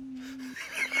hum.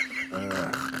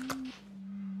 I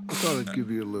thought I'd give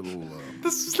you a little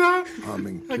This is not.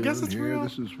 humming I tune guess it's here. real.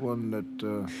 This is one that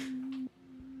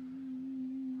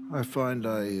I find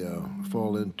I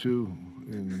fall into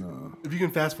in If you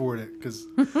can fast forward it, because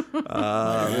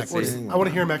acting I want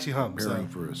to hear him actually hum. So. preparing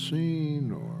for a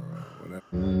scene or whatever.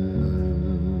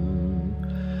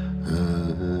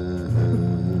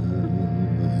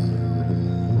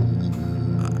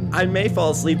 I may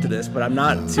fall asleep to this, but I'm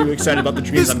not too excited about the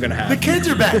dreams I'm going to have. The kids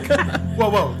are back.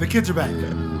 Whoa, the kids are back.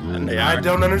 And they I are.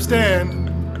 don't understand.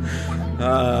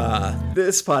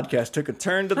 This podcast took a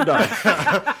turn to the dark.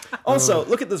 Also,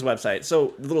 look at this website.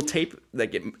 So the little tape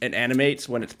that it animates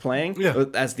when it's playing Yeah.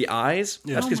 as the eyes,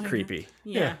 that's Oh just my creepy.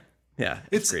 Yeah. Yeah,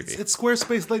 It's creepy. It's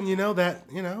Squarespace letting you know that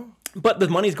But the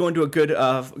money's going to a good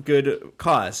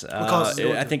cause. cause is it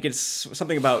going I to? think it's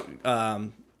something about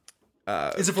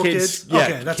Is it for kids. kids? Yeah,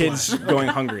 Okay, that's kids why. going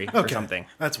hungry or Okay, something.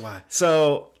 that's why.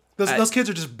 So Those kids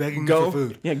are just begging go, for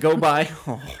food. yeah, go buy,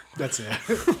 That's it.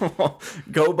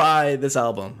 go buy this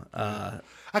album. I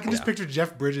can just picture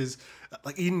Jeff Bridges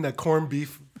like eating a corned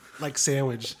beef like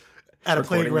sandwich at a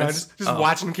Recording playground, this? just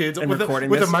watching kids And with recording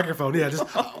with a this? microphone. Yeah, just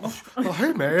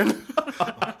hey man.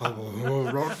 Okay.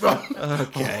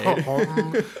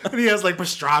 And he has like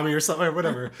pastrami or something or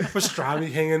whatever.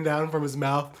 Pastrami hanging down from his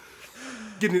mouth,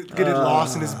 getting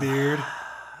lost in his beard.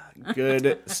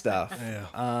 Good stuff. Yeah.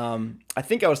 I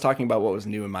think I was talking about what was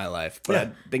new in my life, but Yeah.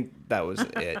 I think that was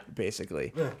it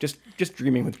basically. Just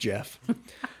dreaming with Jeff.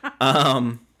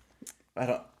 I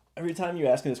don't. Every time you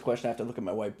ask me this question, I have to look at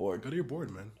my whiteboard. Go to your board,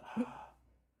 man.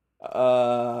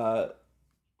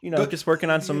 Just working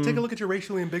on some. Take a look at your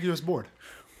racially ambiguous board.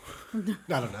 I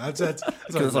don't know. That's it's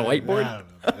a whiteboard? I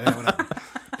don't know.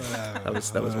 Yeah, whatever.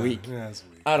 That was weak. Yeah, that's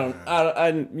weak.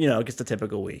 I just a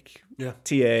typical week. Yeah.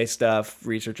 TA stuff,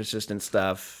 research assistant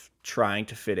stuff, trying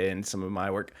to fit in some of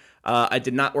my work. I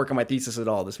did not work on my thesis at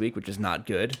all this week, which is not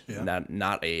good. Yeah.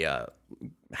 Not a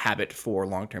habit for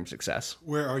long-term success.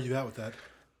 Where are you at with that?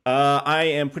 I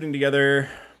am putting together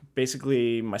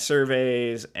basically my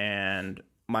surveys and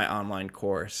my online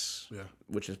course,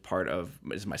 which is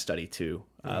is my study too.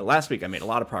 Last week I made a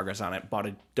lot of progress on it. Bought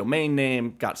a domain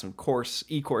name, got some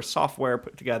e-course software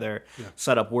put together,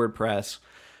 set up WordPress.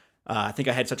 I think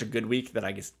I had such a good week that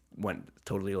I just went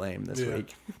totally lame this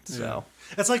week. So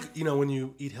It's like, when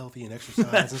you eat healthy and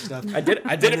exercise and stuff. I did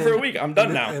it for a week. I'm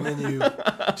done now. And then you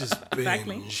just binge.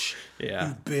 Exactly. Yeah.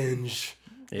 You binge.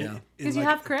 Yeah. Because you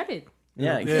have credit.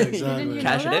 Yeah. Yeah, exactly. Didn't you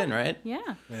Cash know it that? in, right? Yeah.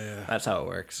 That's how it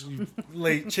works.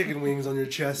 Lay chicken wings on your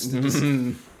chest and just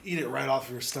eat it right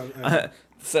off your stomach.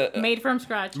 So Made from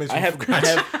scratch. Makes I me have feel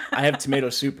good. I have tomato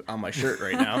soup on my shirt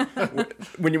right now.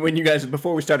 When you guys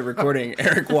before we started recording,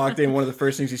 Eric walked in. One of the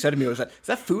first things he said to me was, "Is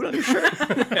that food on your shirt?"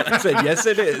 And I said, "Yes,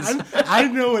 it is." I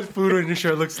know what food on your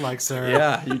shirt looks like, sir.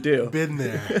 Yeah, you do. Been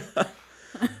there.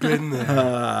 Been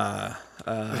there.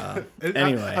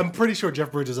 Anyway. I'm pretty sure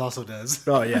Jeff Bridges also does.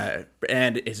 Oh yeah,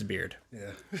 and his beard Yeah.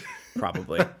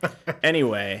 probably.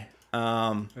 Anyway,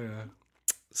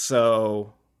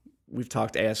 so we've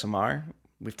talked ASMR.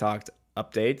 We've talked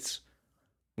updates.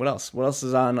 What else? What else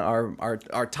is on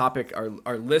our topic,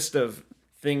 our list of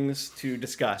things to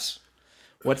discuss?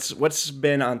 What's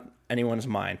been on anyone's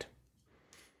mind?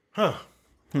 Huh.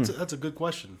 That's a good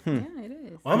question. Yeah, it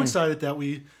is. Well, I'm excited that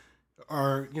we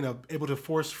are, able to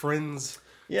force friends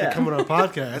Yeah. come on our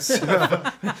podcast.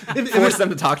 Force them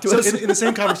to talk to So us. in the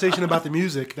same conversation about the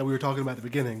music that we were talking about at the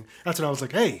beginning, that's when I was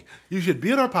like, hey, you should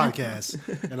be on our podcast.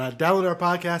 And I downloaded our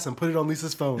podcast and put it on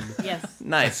Lisa's phone. Yes.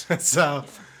 Nice. So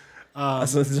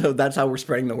So that's how we're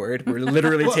spreading the word. We're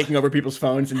literally taking over people's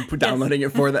phones and downloading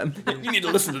it for them. You need to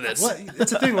listen to this. well,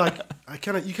 it's a thing, like, you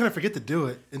kind of forget to do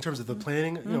it in terms of the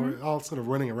planning. You know, we're all sort of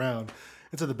running around.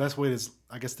 And so the best way is,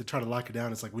 I guess, to try to lock it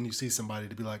down is like when you see somebody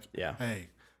to be like, Yeah. hey,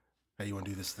 you want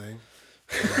to do this thing?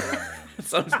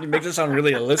 It makes it sound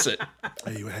really illicit.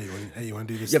 Hey, you want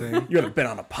to do this thing? You haven't been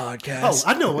on a podcast. Oh,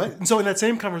 I know it. And so in that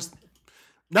same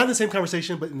not in the same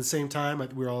conversation, but in the same time,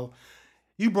 like,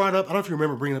 you brought up, I don't know if you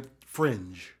remember bringing up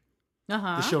Fringe,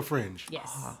 the show Fringe.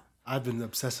 Yes. I've been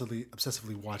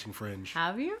obsessively watching Fringe.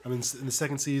 Have you? I'm in the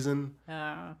second season.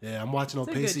 Yeah, I'm watching old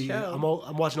It's a good Pacey. show.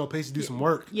 I'm watching old Pacey do some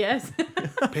work. Yes.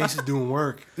 Pacey's doing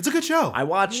work. It's a good show. I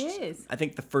watched, It is. I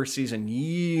think, the first season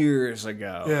years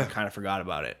ago. Yeah. I kind of forgot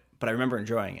about it, but I remember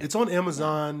enjoying it. It's on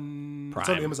Amazon. It's on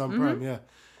Prime. Amazon Prime. Yeah.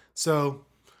 So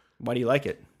Why do you like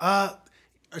it? I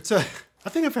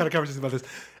think I've had a conversation about this.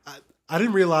 I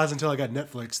didn't realize until I got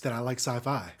Netflix that I like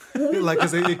sci-fi, like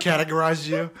because it categorizes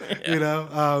you, you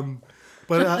know.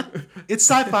 But it's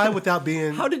sci-fi without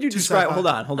being. How did you too describe?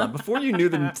 sci-fi. Hold on. Before you knew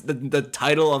the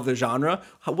title of the genre,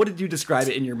 what did you describe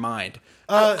it in your mind?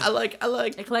 I like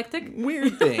Eclectic?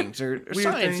 weird things or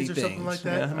Weird sciencey things or something like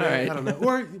that. Yeah, all Yeah, right. I don't know.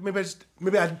 Or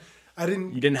maybe I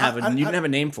didn't. You didn't have a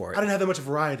name for it. I didn't have that much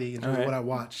variety in terms of right. what I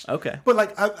watched. Okay. But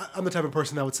like I'm the type of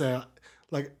person that would say,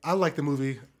 like, I like the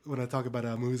movie when I talk about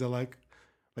movies I like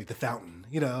The Fountain,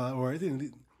 you know, or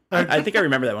I think I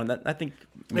remember that one. I think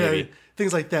maybe. yeah,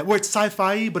 things like that, where it's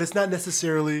sci-fi, but it's not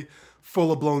necessarily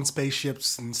full of blown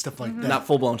spaceships and stuff like that. Not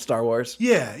full blown Star Wars.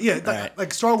 Yeah, right.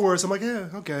 like Star Wars. I'm like, yeah,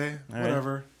 okay,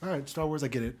 whatever. All right, Star Wars, I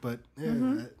get it, but yeah,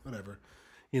 whatever,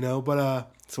 you know. But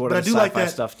So what but other I do like sci-fi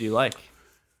that stuff do you like?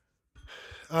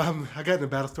 I got into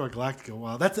Battlestar Galactica a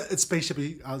while. It's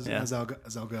spaceshipy as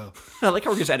I'll go. I like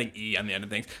how we're just adding E on the end of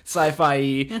things.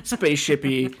 Sci-fi,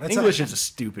 spaceshipy. English is a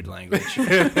stupid language.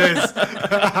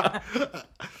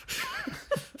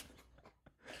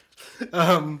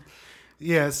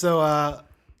 Yeah, so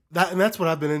that's what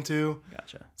I've been into.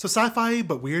 Gotcha. So sci-fi,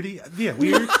 but weirdy. Yeah,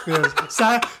 weird. Yeah.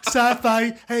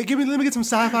 Sci-fi. Hey, let me get some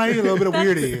sci-fi and a little bit of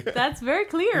weirdy. That's very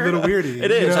clear. A little weirdy.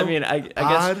 It is. you know? I mean, I guess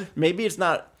Odd. maybe it's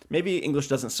not. Maybe English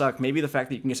doesn't suck. Maybe the fact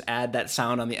that you can just add that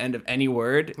sound on the end of any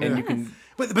word and you can.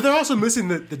 But they're also missing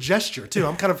the gesture too.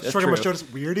 I'm kind of shrugging my true. shoulders.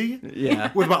 Weirdy.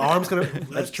 Yeah. With my arms kind of.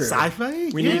 That's true.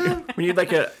 Sci-fi. We need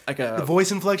like a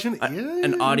voice inflection.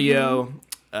 an audio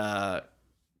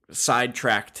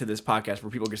sidetrack to this podcast where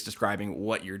people just describing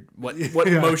what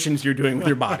motions you're doing with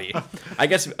your body. I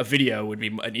guess a video would be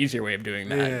an easier way of doing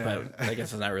that, Yeah. but I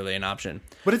guess it's not really an option.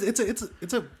 But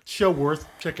it's a show worth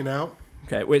checking out.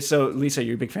 Okay, wait. So Lisa,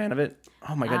 you're a big fan of it?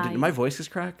 Oh my god, did I- my voice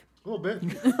just crack? A little bit.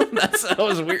 That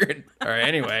was weird. All right.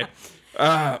 Anyway,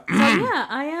 Yeah,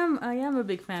 I am a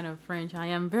big fan of Fringe. I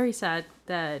am very sad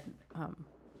that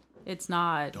it's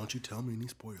not. Don't you tell me any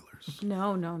spoilers.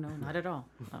 No, not at all.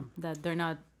 That they're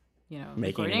not, Making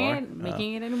recording anymore? it,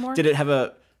 making it anymore. did it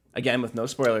have again with no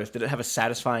spoilers? Did it have a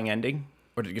satisfying ending,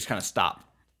 or did it just kind of stop?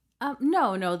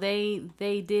 No. They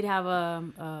did have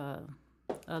a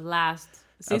last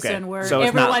season Okay, where so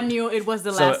it's not- everyone knew it was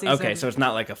the last season. Okay, so it's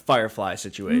not like a Firefly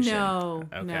situation. No,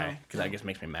 Okay, no. because I guess it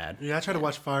makes me mad. Yeah, I tried to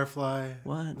watch Firefly.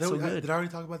 What? No, So good. Did I already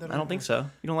talk about that? I don't think so.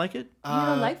 You don't like it? You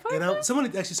don't like Firefly?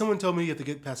 Someone told me you have to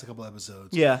get past a couple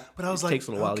episodes. Yeah, But I was it like, takes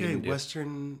a little while to okay, even do.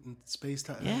 Western space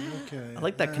time. Yeah, Okay. I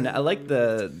like that. I like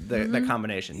the that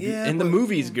combination. Yeah, and the but-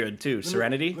 movie's good too.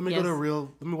 Serenity. Let me Yes.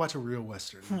 Let me watch a real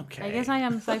Western. Okay. I guess I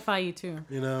am sci-fi too.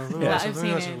 You know, let me Yeah, watch, I've let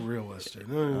me watch seen a it. real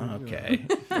Western. Okay.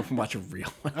 Watch a real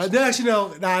one. Actually,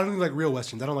 no, I don't even like real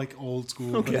Westerns. I don't like old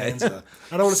school Bonanza.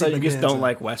 I don't want to So see you just Bonanza. don't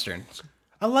like westerns.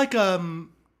 I like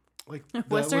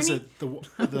what's Westerny? it?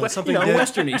 The something You know, dead.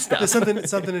 westerny stuff. The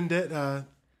something in dead.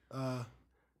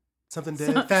 Something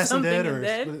dead. Fast and Something Dead, in or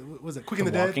Dead? what was it? Quick The and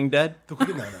the Dead. Walking Dead. The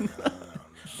Quick. No.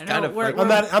 I kind know, of we're- like- I'm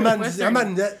not. I'm not. Western. I'm not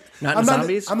in that. Not I'm in not,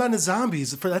 zombies? I'm not into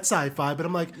zombies for that sci-fi, but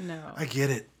I'm like, No. I get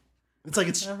it. It's like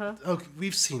it's. Uh-huh. Okay,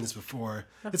 we've seen this before.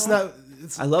 It's not.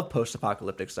 It's. I love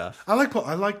post-apocalyptic stuff. I like that.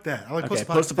 I like Okay,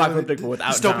 post-apocalyptic but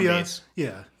without dystopia. zombies.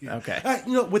 Yeah. Okay.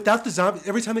 Without the zombies,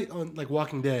 every time they on like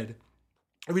Walking Dead,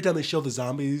 every time they show the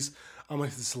zombies, I'm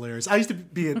like, this is hilarious. I used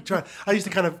to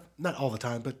kind of, not all the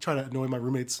time, but try to annoy my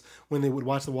roommates when they would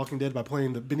watch The Walking Dead by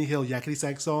playing the Benny Hill Yakety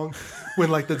Sax song when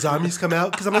like the zombies come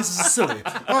out, because I'm like, this is silly.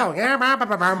 Oh yeah,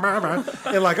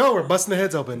 and like, oh, we're busting their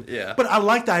heads open. Yeah. But I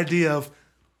like the idea of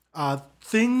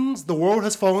the world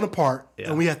has fallen apart Yeah.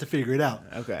 and we have to figure it out.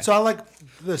 Okay. So I like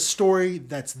the story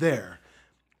that's there.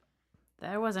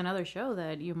 There was another show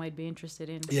that you might be interested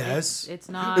in. Yes. It's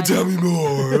not. Tell me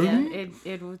more. Yeah,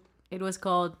 it was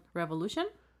called Revolution.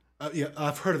 Yeah,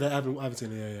 I've heard of that. I haven't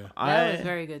seen it. Yeah. That was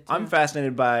very good too. I'm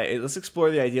fascinated by. Let's explore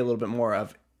the idea a little bit more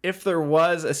of if there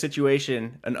was a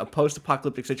situation, a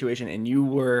post-apocalyptic situation, and you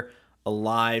were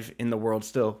alive in the world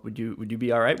still. Would you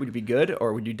be all right? Would you be good,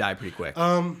 or would you die pretty quick?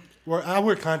 Well, I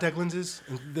wear contact lenses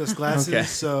and those glasses, Okay.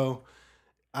 so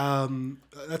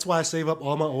that's why I save up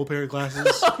all my old pair of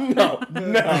glasses. No.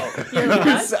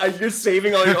 You're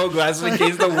saving all your old glasses in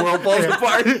case the world falls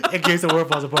apart. In case the world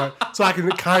falls apart, so I can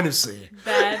kind of see.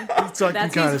 That's So I can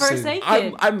his kind of first see. aid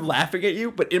kit. I'm laughing at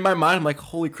you, but in my mind, I'm like,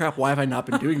 holy crap, why have I not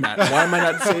been doing that? Why am I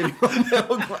not saving all my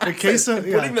old glasses? In case of,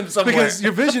 Putting them somewhere. Because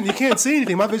your vision, you can't see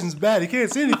anything. My vision's bad. You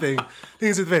can't see anything.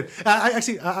 Things with the vision.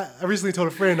 I recently told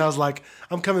a friend, I was like,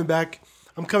 I'm coming back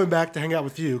to hang out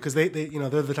with you because they they're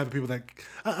the type of people that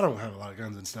I don't have a lot of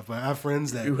guns and stuff, but I have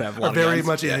friends that You have a are lot of very guns,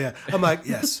 much yeah. I'm like,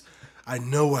 yes, I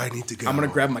know where I need to go. I'm gonna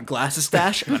grab my glasses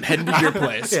stash and I'm heading to your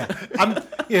place. Yeah,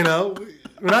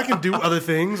 when I can do other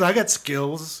things, I got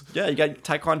skills. Yeah, you got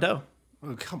Taekwondo.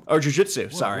 Oh, come Or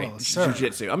jujitsu, sorry. whoa, sir.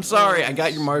 Jujitsu. I'm sorry, I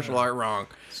got your martial art wrong.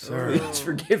 Please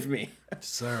forgive me.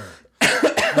 sir.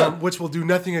 Which will do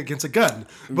nothing against a gun,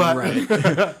 but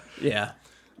Right. Yeah.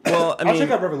 Well, I I'll mean,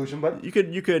 check out Revolution. But you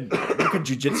could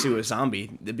jujitsu a zombie.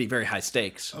 It'd be very high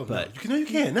stakes. but you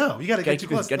can't. No, you got to get too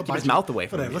close. gotta keep They'll his bite you. mouth away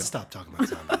from Whatever, you. let's stop talking about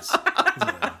zombies.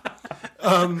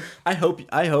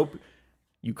 I hope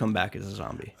you come back as a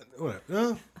zombie.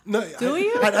 Whatever. No, Do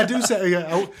you? I do say, yeah.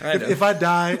 I know. If I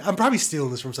die, I'm probably stealing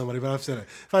this from somebody, but I've said it.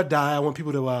 If I die, I want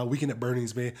people to Weekend at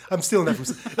Bernie's me. I'm stealing that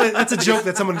from. That's a joke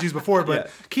that someone used before, but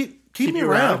Yeah. keep me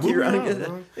around. Keep you Move me around.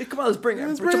 around. Hey, come on, let's bring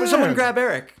bring someone Eric. grab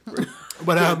Eric.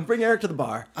 But Bring Eric to the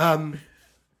bar.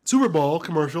 Super Bowl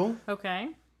commercial. Okay.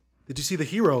 Did you see the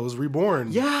Heroes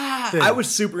Reborn? Yeah, thing? I was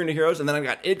super into Heroes, and then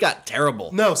it got terrible.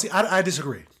 No, see, I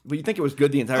disagree. But you think it was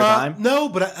good the entire time? No,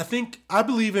 but I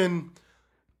believe in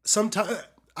sometimes.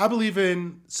 I believe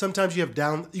in sometimes you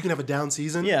can have a down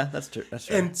season. Yeah, that's true. That's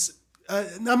true. And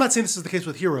I'm not saying this is the case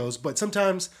with Heroes, but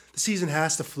sometimes the season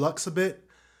has to flux a bit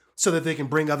so that they can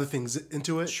bring other things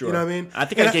into it. Sure. You know what I mean? I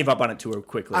think And I gave up on it too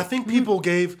quickly. I think people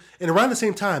gave, and around the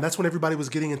same time, that's when everybody was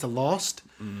getting into Lost.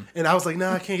 And I was like,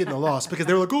 nah, I can't get into Lost because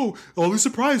they were like, oh, all these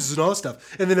surprises and all that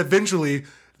stuff. And then eventually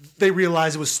they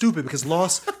realized it was stupid because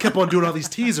Lost kept on doing all these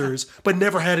teasers, but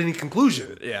never had any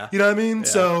conclusion. Yeah. You know what I mean?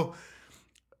 So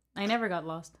I never got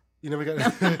lost. you never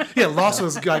got, yeah, Lost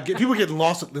was, people were getting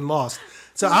lost in Lost.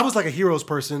 So I was like a Heroes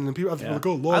person, and people, other people were like,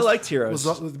 oh, Lost I liked Heroes.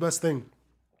 was the best thing.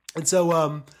 And so,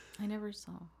 I never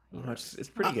saw. It's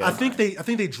pretty good. I think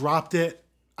they dropped it.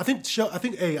 I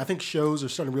think shows are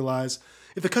starting to realize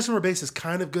if the customer base is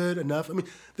kind of good enough. I mean,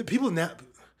 the people in that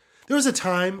there was a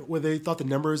time where they thought the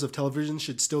numbers of television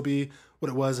should still be what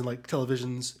it was in like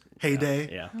television's heyday,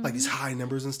 Yeah. like these high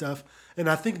numbers and stuff. And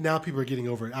I think now people are getting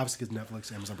over it. Obviously, because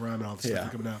Netflix, Amazon Prime, and all this stuff Yeah.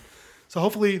 are coming out. So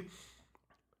hopefully,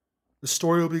 the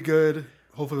story will be good.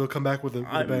 Hopefully, they'll come back with a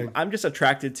bang. I'm just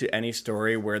attracted to any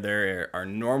story where there are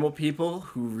normal people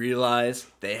who realize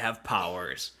they have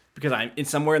powers. Because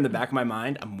somewhere in the back of my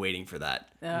mind, I'm waiting for that.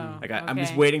 Oh, I'm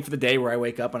just okay. waiting for the day where I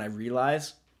wake up and I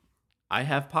realize I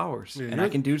have powers and I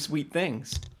can do sweet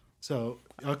things. So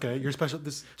okay, you're special.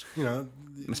 This My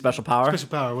special power. special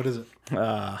power. What is it?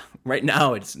 Right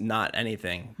now, it's not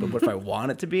anything. But what if I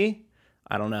want it to be?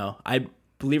 I don't know. I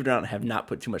believe it or not, have not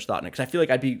put too much thought in it because I feel like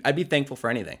I'd be thankful for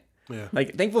anything. Yeah.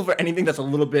 Like thankful for anything that's a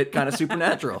little bit kind of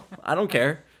supernatural. I don't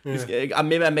care. Just,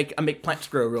 maybe I make plants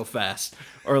grow real fast,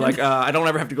 or like I don't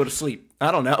ever have to go to sleep.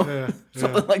 I don't know,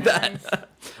 something like that.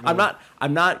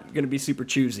 I'm not gonna be super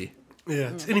choosy. Yeah,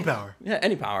 it's any power. Yeah,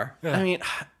 any power. I mean,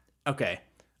 okay,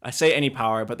 I say any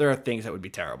power, but there are things that would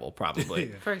be terrible, probably.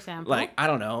 For example, Like I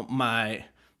don't know,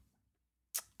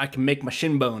 I can make my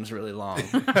shin bones really long,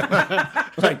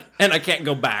 and I can't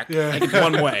go back. Yeah. Like it's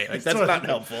one way. Like that's not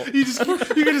helpful. You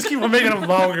can just keep on making them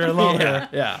longer and longer.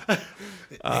 Yeah.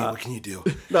 Hey, what can you do?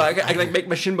 No, I like make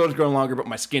my shin bones grow longer, but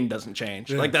my skin doesn't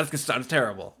change. Like that sounds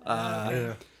terrible.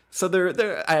 Yeah. So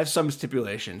there, I have some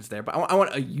stipulations there, but I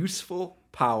want a useful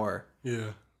power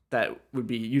Yeah. that would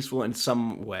be useful in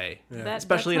some way, That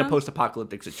especially in a sounds-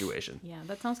 post-apocalyptic situation. Yeah,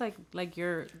 that sounds like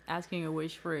you're asking a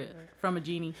wish from a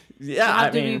genie. Yeah, You have I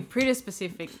to be mean pretty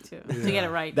specific to get it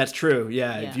right. that's true.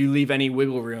 Yeah, if Yeah. you leave any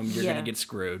wiggle room, you're Yeah. gonna get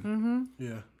screwed.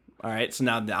 Yeah. All right. So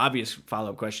now the obvious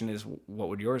follow-up question is, what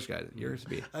would yours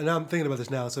be? And I'm thinking about this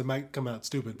now, so it might come out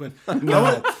stupid, but No,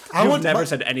 I you've want never my-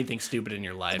 said anything stupid in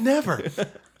your life. never.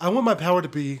 I want my power to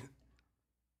be.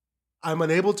 I'm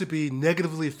unable to be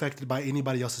negatively affected by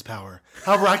anybody else's power.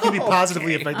 However, I can be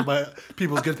positively affected by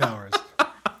people's good powers.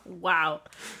 Wow.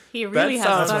 He really has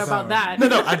sounds thought about that.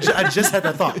 No, I just had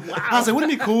that thought. I was like,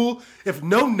 wouldn't it be cool if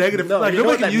no negative, No, like you know nobody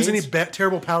what can that use means? any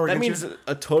terrible power That against means you?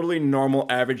 a totally normal,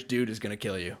 average dude is going to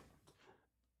kill you.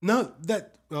 No,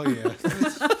 that. Oh yeah.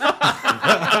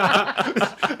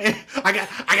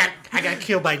 I got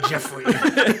killed by Jeffrey.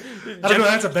 I don't know.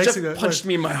 That's a basic. Jeff punched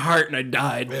me in my heart and I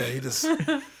died. Yeah, he just.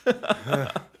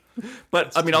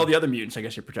 But I mean, all the other mutants, I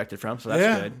guess you're protected from, so that's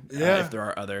Yeah, good. yeah. If there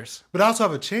are others, But I also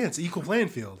have a chance. Equal playing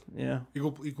field. yeah.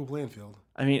 Equal playing field.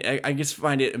 I mean, I just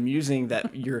find it amusing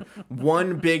that your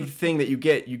one big thing that you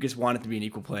get, you just want it to be an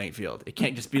equal playing field. It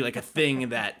can't just be like a thing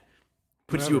that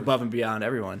puts you Whatever. above and beyond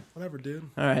everyone. Whatever, dude.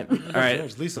 All right, all right,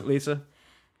 There's Lisa. Lisa.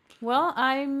 Well,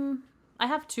 I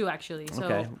have two actually. So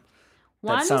Okay.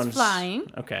 one sounds- is flying.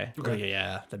 Okay. Okay. Oh,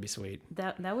 yeah, that'd be sweet.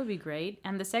 That would be great.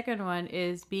 And the second one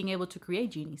is being able to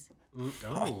create genies.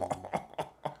 Oh.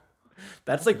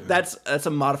 That's like that's a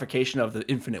modification of the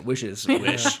infinite wishes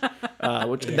wish,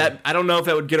 which that I don't know if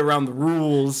that would get around the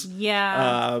rules.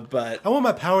 Yeah. But I want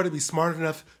my power to be smart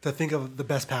enough to think of the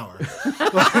best power.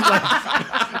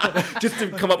 just to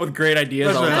come up with great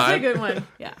ideas all the That's a time. good one.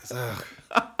 Yeah.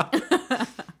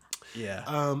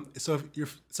 Yeah. So if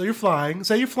you're flying.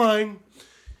 Say you're flying.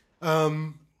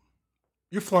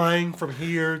 You're flying from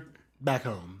here back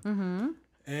home. Mm-hmm.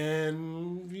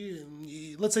 And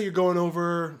let's say you're going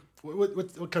over.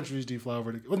 What countries do you fly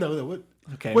over to? Well, no. What?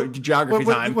 Okay. What, Geography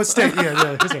time. What state?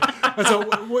 Yeah. And so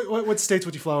what states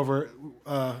would you fly over?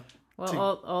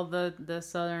 Well, all the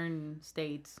southern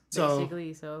states So-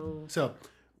 basically. So So,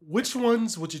 which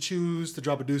ones would you choose to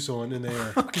drop a deuce on in the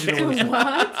air? 'Cause you don't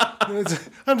wanna-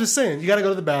 I'm just saying, you got to go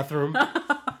to the bathroom.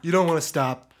 You don't want to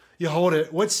stop. You hold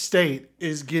it. What state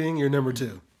is getting your number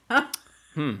 2?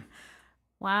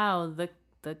 wow, the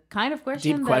kind of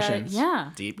question. Deep that questions.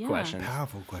 yeah. questions.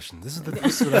 Powerful question. This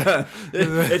is what I,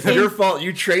 It's your fault.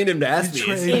 You trained him to ask You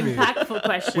these. trained me. Impactful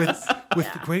questions. With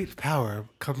great power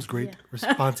comes great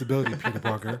responsibility, Peter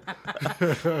Parker.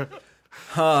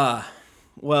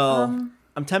 Well,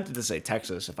 I'm tempted to say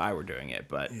Texas if I were doing it,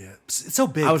 but Yeah, it's so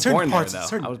big. I was Certain born parts, there, though.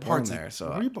 certain I was born parts there, so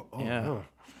Were you bo- oh, yeah. oh,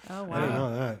 Oh I didn't wow.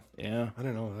 know that. yeah. I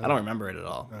didn't know that. I don't remember it at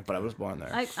all, but I was born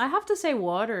there. I have to say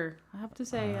water. I have to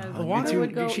say the water?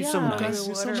 would go. She's yeah, so I'll go nice.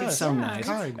 water. She's so nice. She's so Yeah. nice.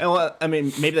 Kind. And, well, I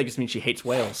mean, maybe that just means she hates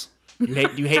whales. You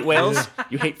hate whales?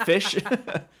 You hate fish?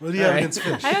 What do you have All right. against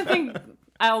fish? I don't think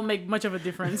I'll make much of a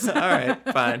difference. All right,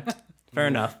 fine, fair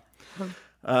enough.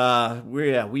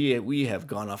 We have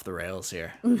gone off the rails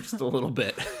here just a little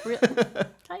bit.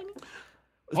 Tiny.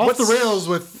 Off the rails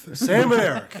with Sam and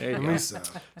Eric. you and go. Lisa.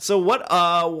 So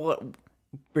what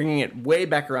bringing it way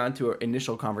back around to our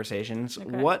initial conversations,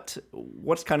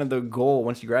 what's kind of the goal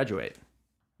once you graduate?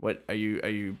 What are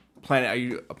you planning? Are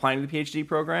you applying to the PhD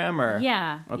program or?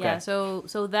 Yeah. Okay. Yeah. So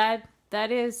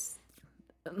that is,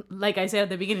 like I said at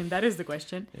the beginning, that is the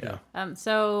question. Yeah.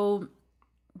 So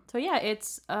yeah,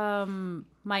 it's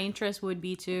my interest would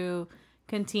be to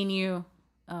continue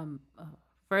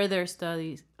further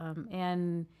studies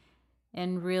and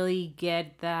really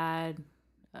get that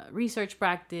research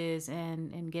practice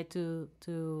and get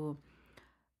to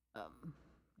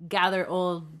gather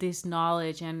all this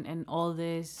knowledge and all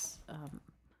this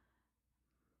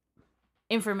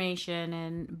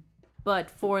information but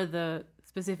for the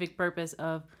specific purpose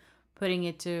of putting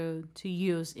it to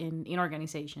use in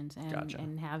organizations and Gotcha.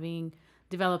 and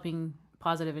developing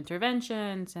positive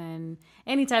interventions and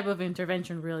any type of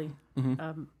intervention really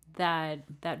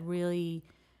that really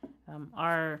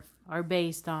are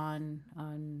based on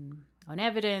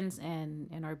evidence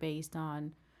and are based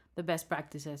on the best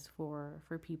practices for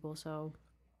people. So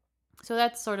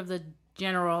that's sort of the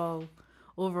general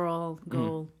overall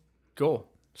goal. Cool.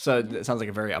 So it sounds like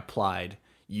a very applied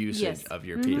usage Yes. of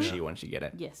your PhD once you get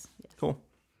it. Yes. Cool.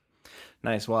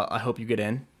 Nice. Well, I hope you get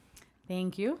in.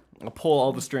 Thank you. I'll pull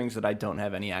all the strings that I don't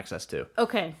have any access to.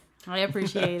 Okay. I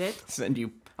appreciate it. Send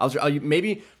you.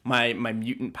 Maybe my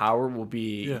mutant power will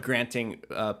be granting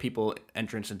people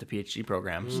entrance into PhD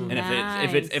programs, and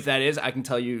if that is, I can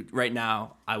tell you right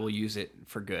now, I will use it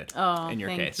for good. Oh, in your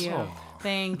thank case, you.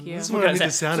 Thank you. This is what I need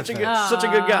the sound such a effects. good, such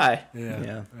a good guy.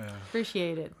 Yeah.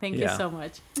 Appreciate it. Thank you Yeah. so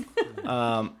much.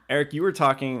 Eric, you were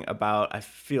talking about. I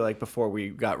feel like before we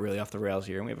got really off the rails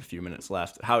here, and we have a few minutes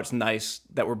left. How it's nice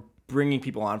that we're bringing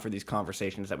people on for these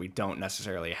conversations that we don't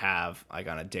necessarily have like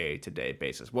on a day-to-day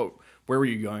basis. Where were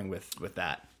you going with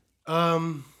that? I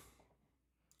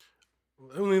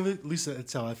mean, Lisa,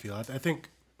 it's how I feel. I think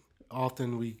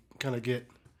often we kind of get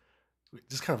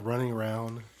just kind of running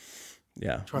around.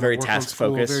 Yeah, Trying very to work on task school,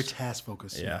 focused. Very task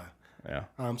focused. Yeah.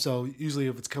 So usually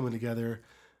if it's coming together,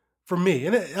 for me,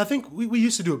 and I think we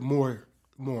used to do it more,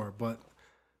 but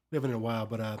We haven't in a while,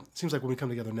 but it seems like when we come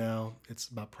together now, it's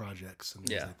about projects and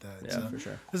things Yeah. like that. Yeah, for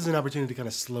sure. This is an opportunity to kind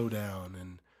of slow down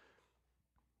and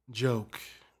joke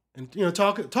and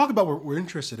talk about what we're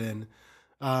interested in,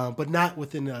 but not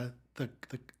within the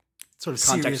sort of Context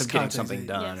serious of getting context. something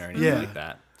done Yes. or anything Yeah. like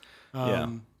that.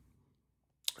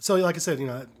 So, like I said,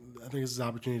 I think this is an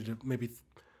opportunity to maybe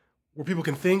where people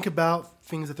can think about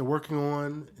things that they're working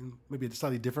on in maybe a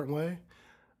slightly different way,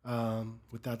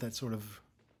 without that sort of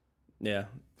Yeah.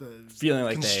 Feeling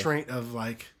like constraint of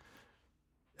like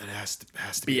it has to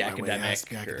Be my way, it has to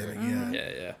be academic or- academic.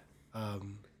 Yeah.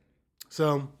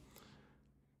 So,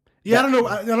 I don't know.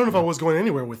 I don't know if I was going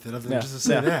anywhere with it other than just to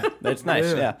say that. That's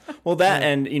nice. Yeah. Well, that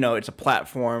and it's a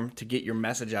platform to get your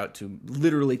message out to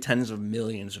literally tens of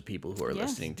millions of people who are Yes.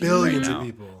 listening to Billions you of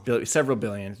right now. people. Several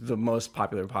billions. The most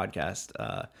popular podcast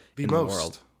in the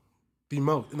world. The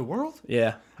most in the world.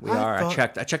 Yeah, we I are.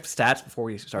 thought- I checked the stats before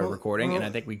we started recording, and well-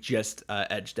 I think we just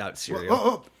edged out Serial.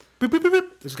 Oh, beep, beep, beep,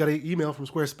 beep. Just got an email from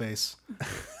Squarespace.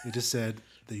 It just said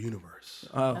the universe.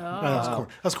 Oh. No,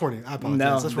 that's corny. I apologize.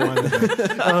 No. That's reminded me.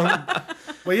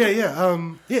 But yeah.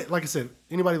 Like I said,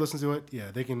 anybody listens to it,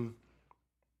 they can.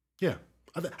 Yeah,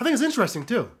 I think it's interesting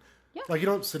too. Yeah. Like you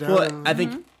don't sit down. Well, and, I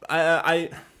think I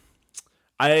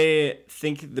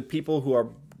think the people who are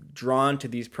drawn to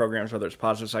these programs, whether it's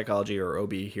positive psychology or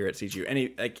OB here at CGU,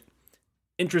 any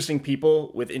interesting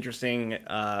people with interesting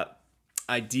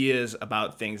ideas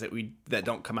about things that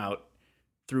don't come out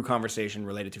through conversation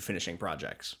related to finishing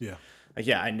projects. Yeah.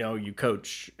 I know you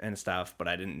coach and stuff, but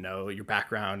I didn't know your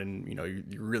background and your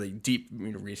really deep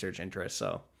research interests.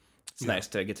 So it's nice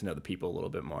to get to know the people a little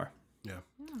bit more. Yeah,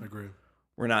 I agree.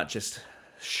 We're not just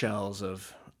shells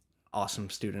of awesome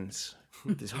students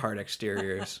with these hard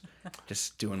exteriors,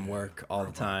 just doing work all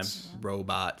the time.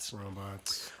 Robots.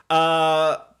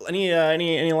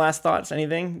 Any last thoughts?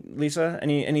 Anything, Lisa?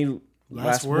 Any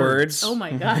last words? Oh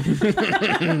my God.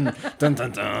 Dun,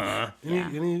 dun, dun.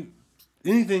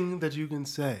 Anything that you can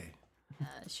say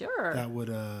Sure. that would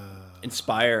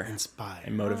Inspire inspire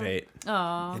and motivate.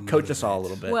 Oh. Coach us all a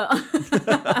little bit. Well,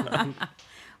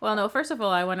 well, no. First of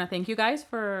all, I want to thank you guys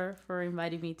for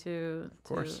inviting me to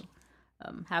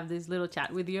have this little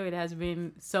chat with you. It has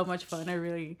been so much fun. I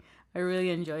really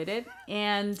enjoyed it.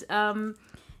 And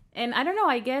I don't know.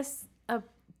 I guess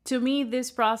to me,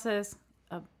 this process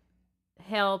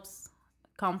helps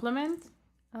complement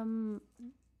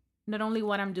not only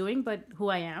what I'm doing, but who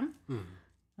I am.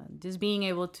 Just being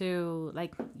able to,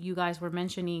 like you guys were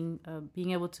mentioning, being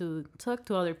able to talk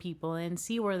to other people and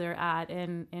see where they're at,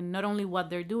 and not only what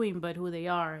they're doing, but who they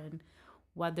are and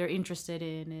what they're interested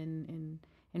in,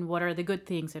 and what are the good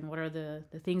things and what are the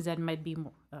things that might be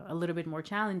a little bit more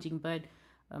challenging. But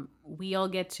we all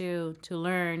get to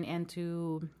learn and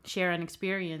to share an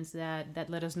experience that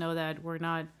let us know that we're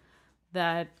not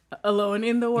that alone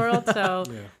in the world. So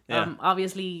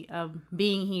obviously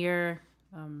being here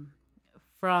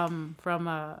from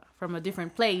a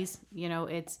different place,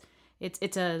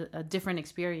 it's a different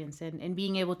experience, and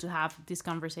being able to have these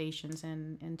conversations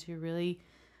and to really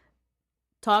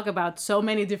talk about so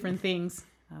many different things,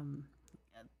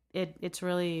 it's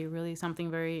really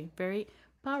something very, very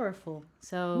powerful.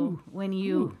 So when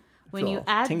you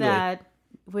add tingly. that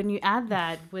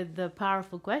with the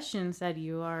powerful questions that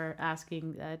you are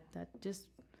asking, that just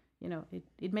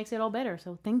it makes it all better.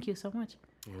 So thank you so much.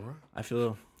 I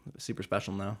feel super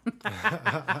special now.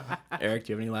 Eric,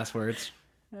 do you have any last words?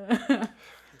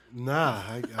 Nah,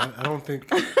 I don't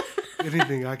think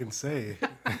anything I can say.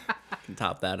 Can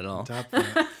top that at all. Top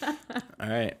that. All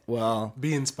right. Well,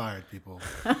 Be inspired, people.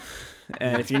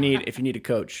 and if you need a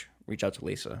coach, reach out to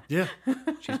Lisa. Yeah.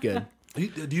 She's good.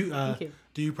 Do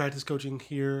you practice coaching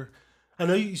here? I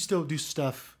know you still do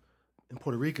stuff in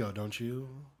Puerto Rico, don't you?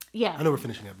 Yeah. I know we're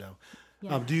finishing up now.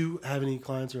 Yeah. Do you have any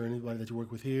clients or anybody that you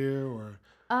work with here, or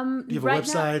do you have a right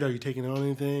website? Are you taking on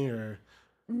anything, or?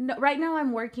 No, right now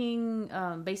I'm working,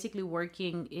 basically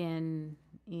working in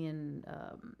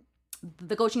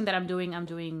the coaching that I'm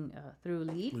doing through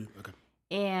Lead. Okay.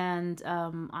 And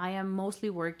I am mostly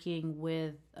working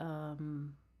with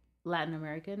Latin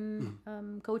American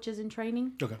coaches in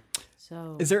training. Okay.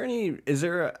 So Is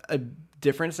there a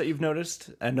difference that you've noticed?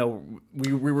 I know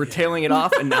we were tailing it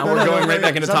off, and now we're going right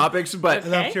back into topics. But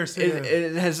And I'm curious.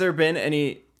 has there been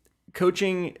any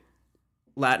coaching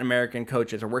Latin American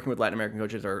coaches or working with Latin American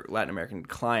coaches or Latin American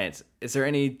clients? Is there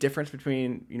any difference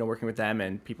between working with them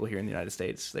and people here in the United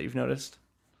States that you've noticed?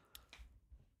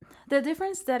 the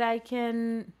difference that I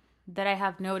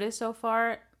have noticed so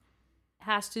far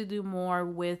has to do more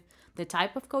with the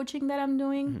type of coaching that I'm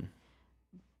doing. Mm-hmm.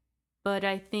 But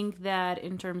I think that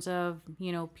in terms of,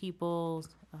 people's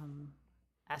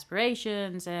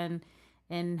aspirations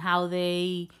and how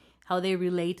they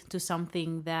relate to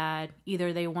something that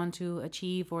either they want to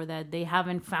achieve or that they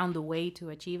haven't found a way to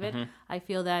achieve it. I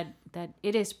feel that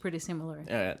it is pretty similar.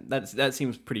 That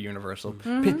seems pretty universal.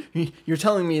 You're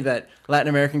telling me that Latin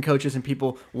American coaches and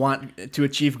people want to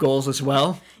achieve goals as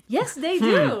well? Yes, they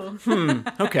do.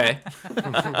 Okay.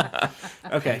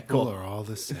 Okay, People cool. are all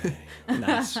the same.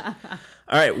 Nice.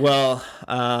 All right. Well,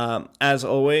 as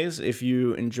always, if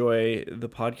you enjoy the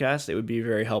podcast, it would be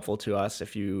very helpful to us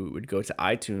if you would go to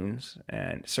iTunes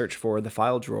and search for The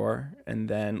File Drawer and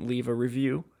then leave a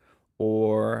review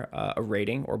or a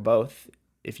rating or both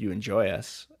if you enjoy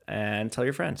us, and tell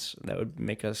your friends. That would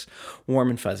make us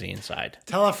warm and fuzzy inside.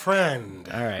 Tell a friend.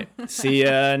 All right. See you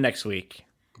next week.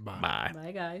 Bye. Bye.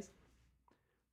 Bye, guys.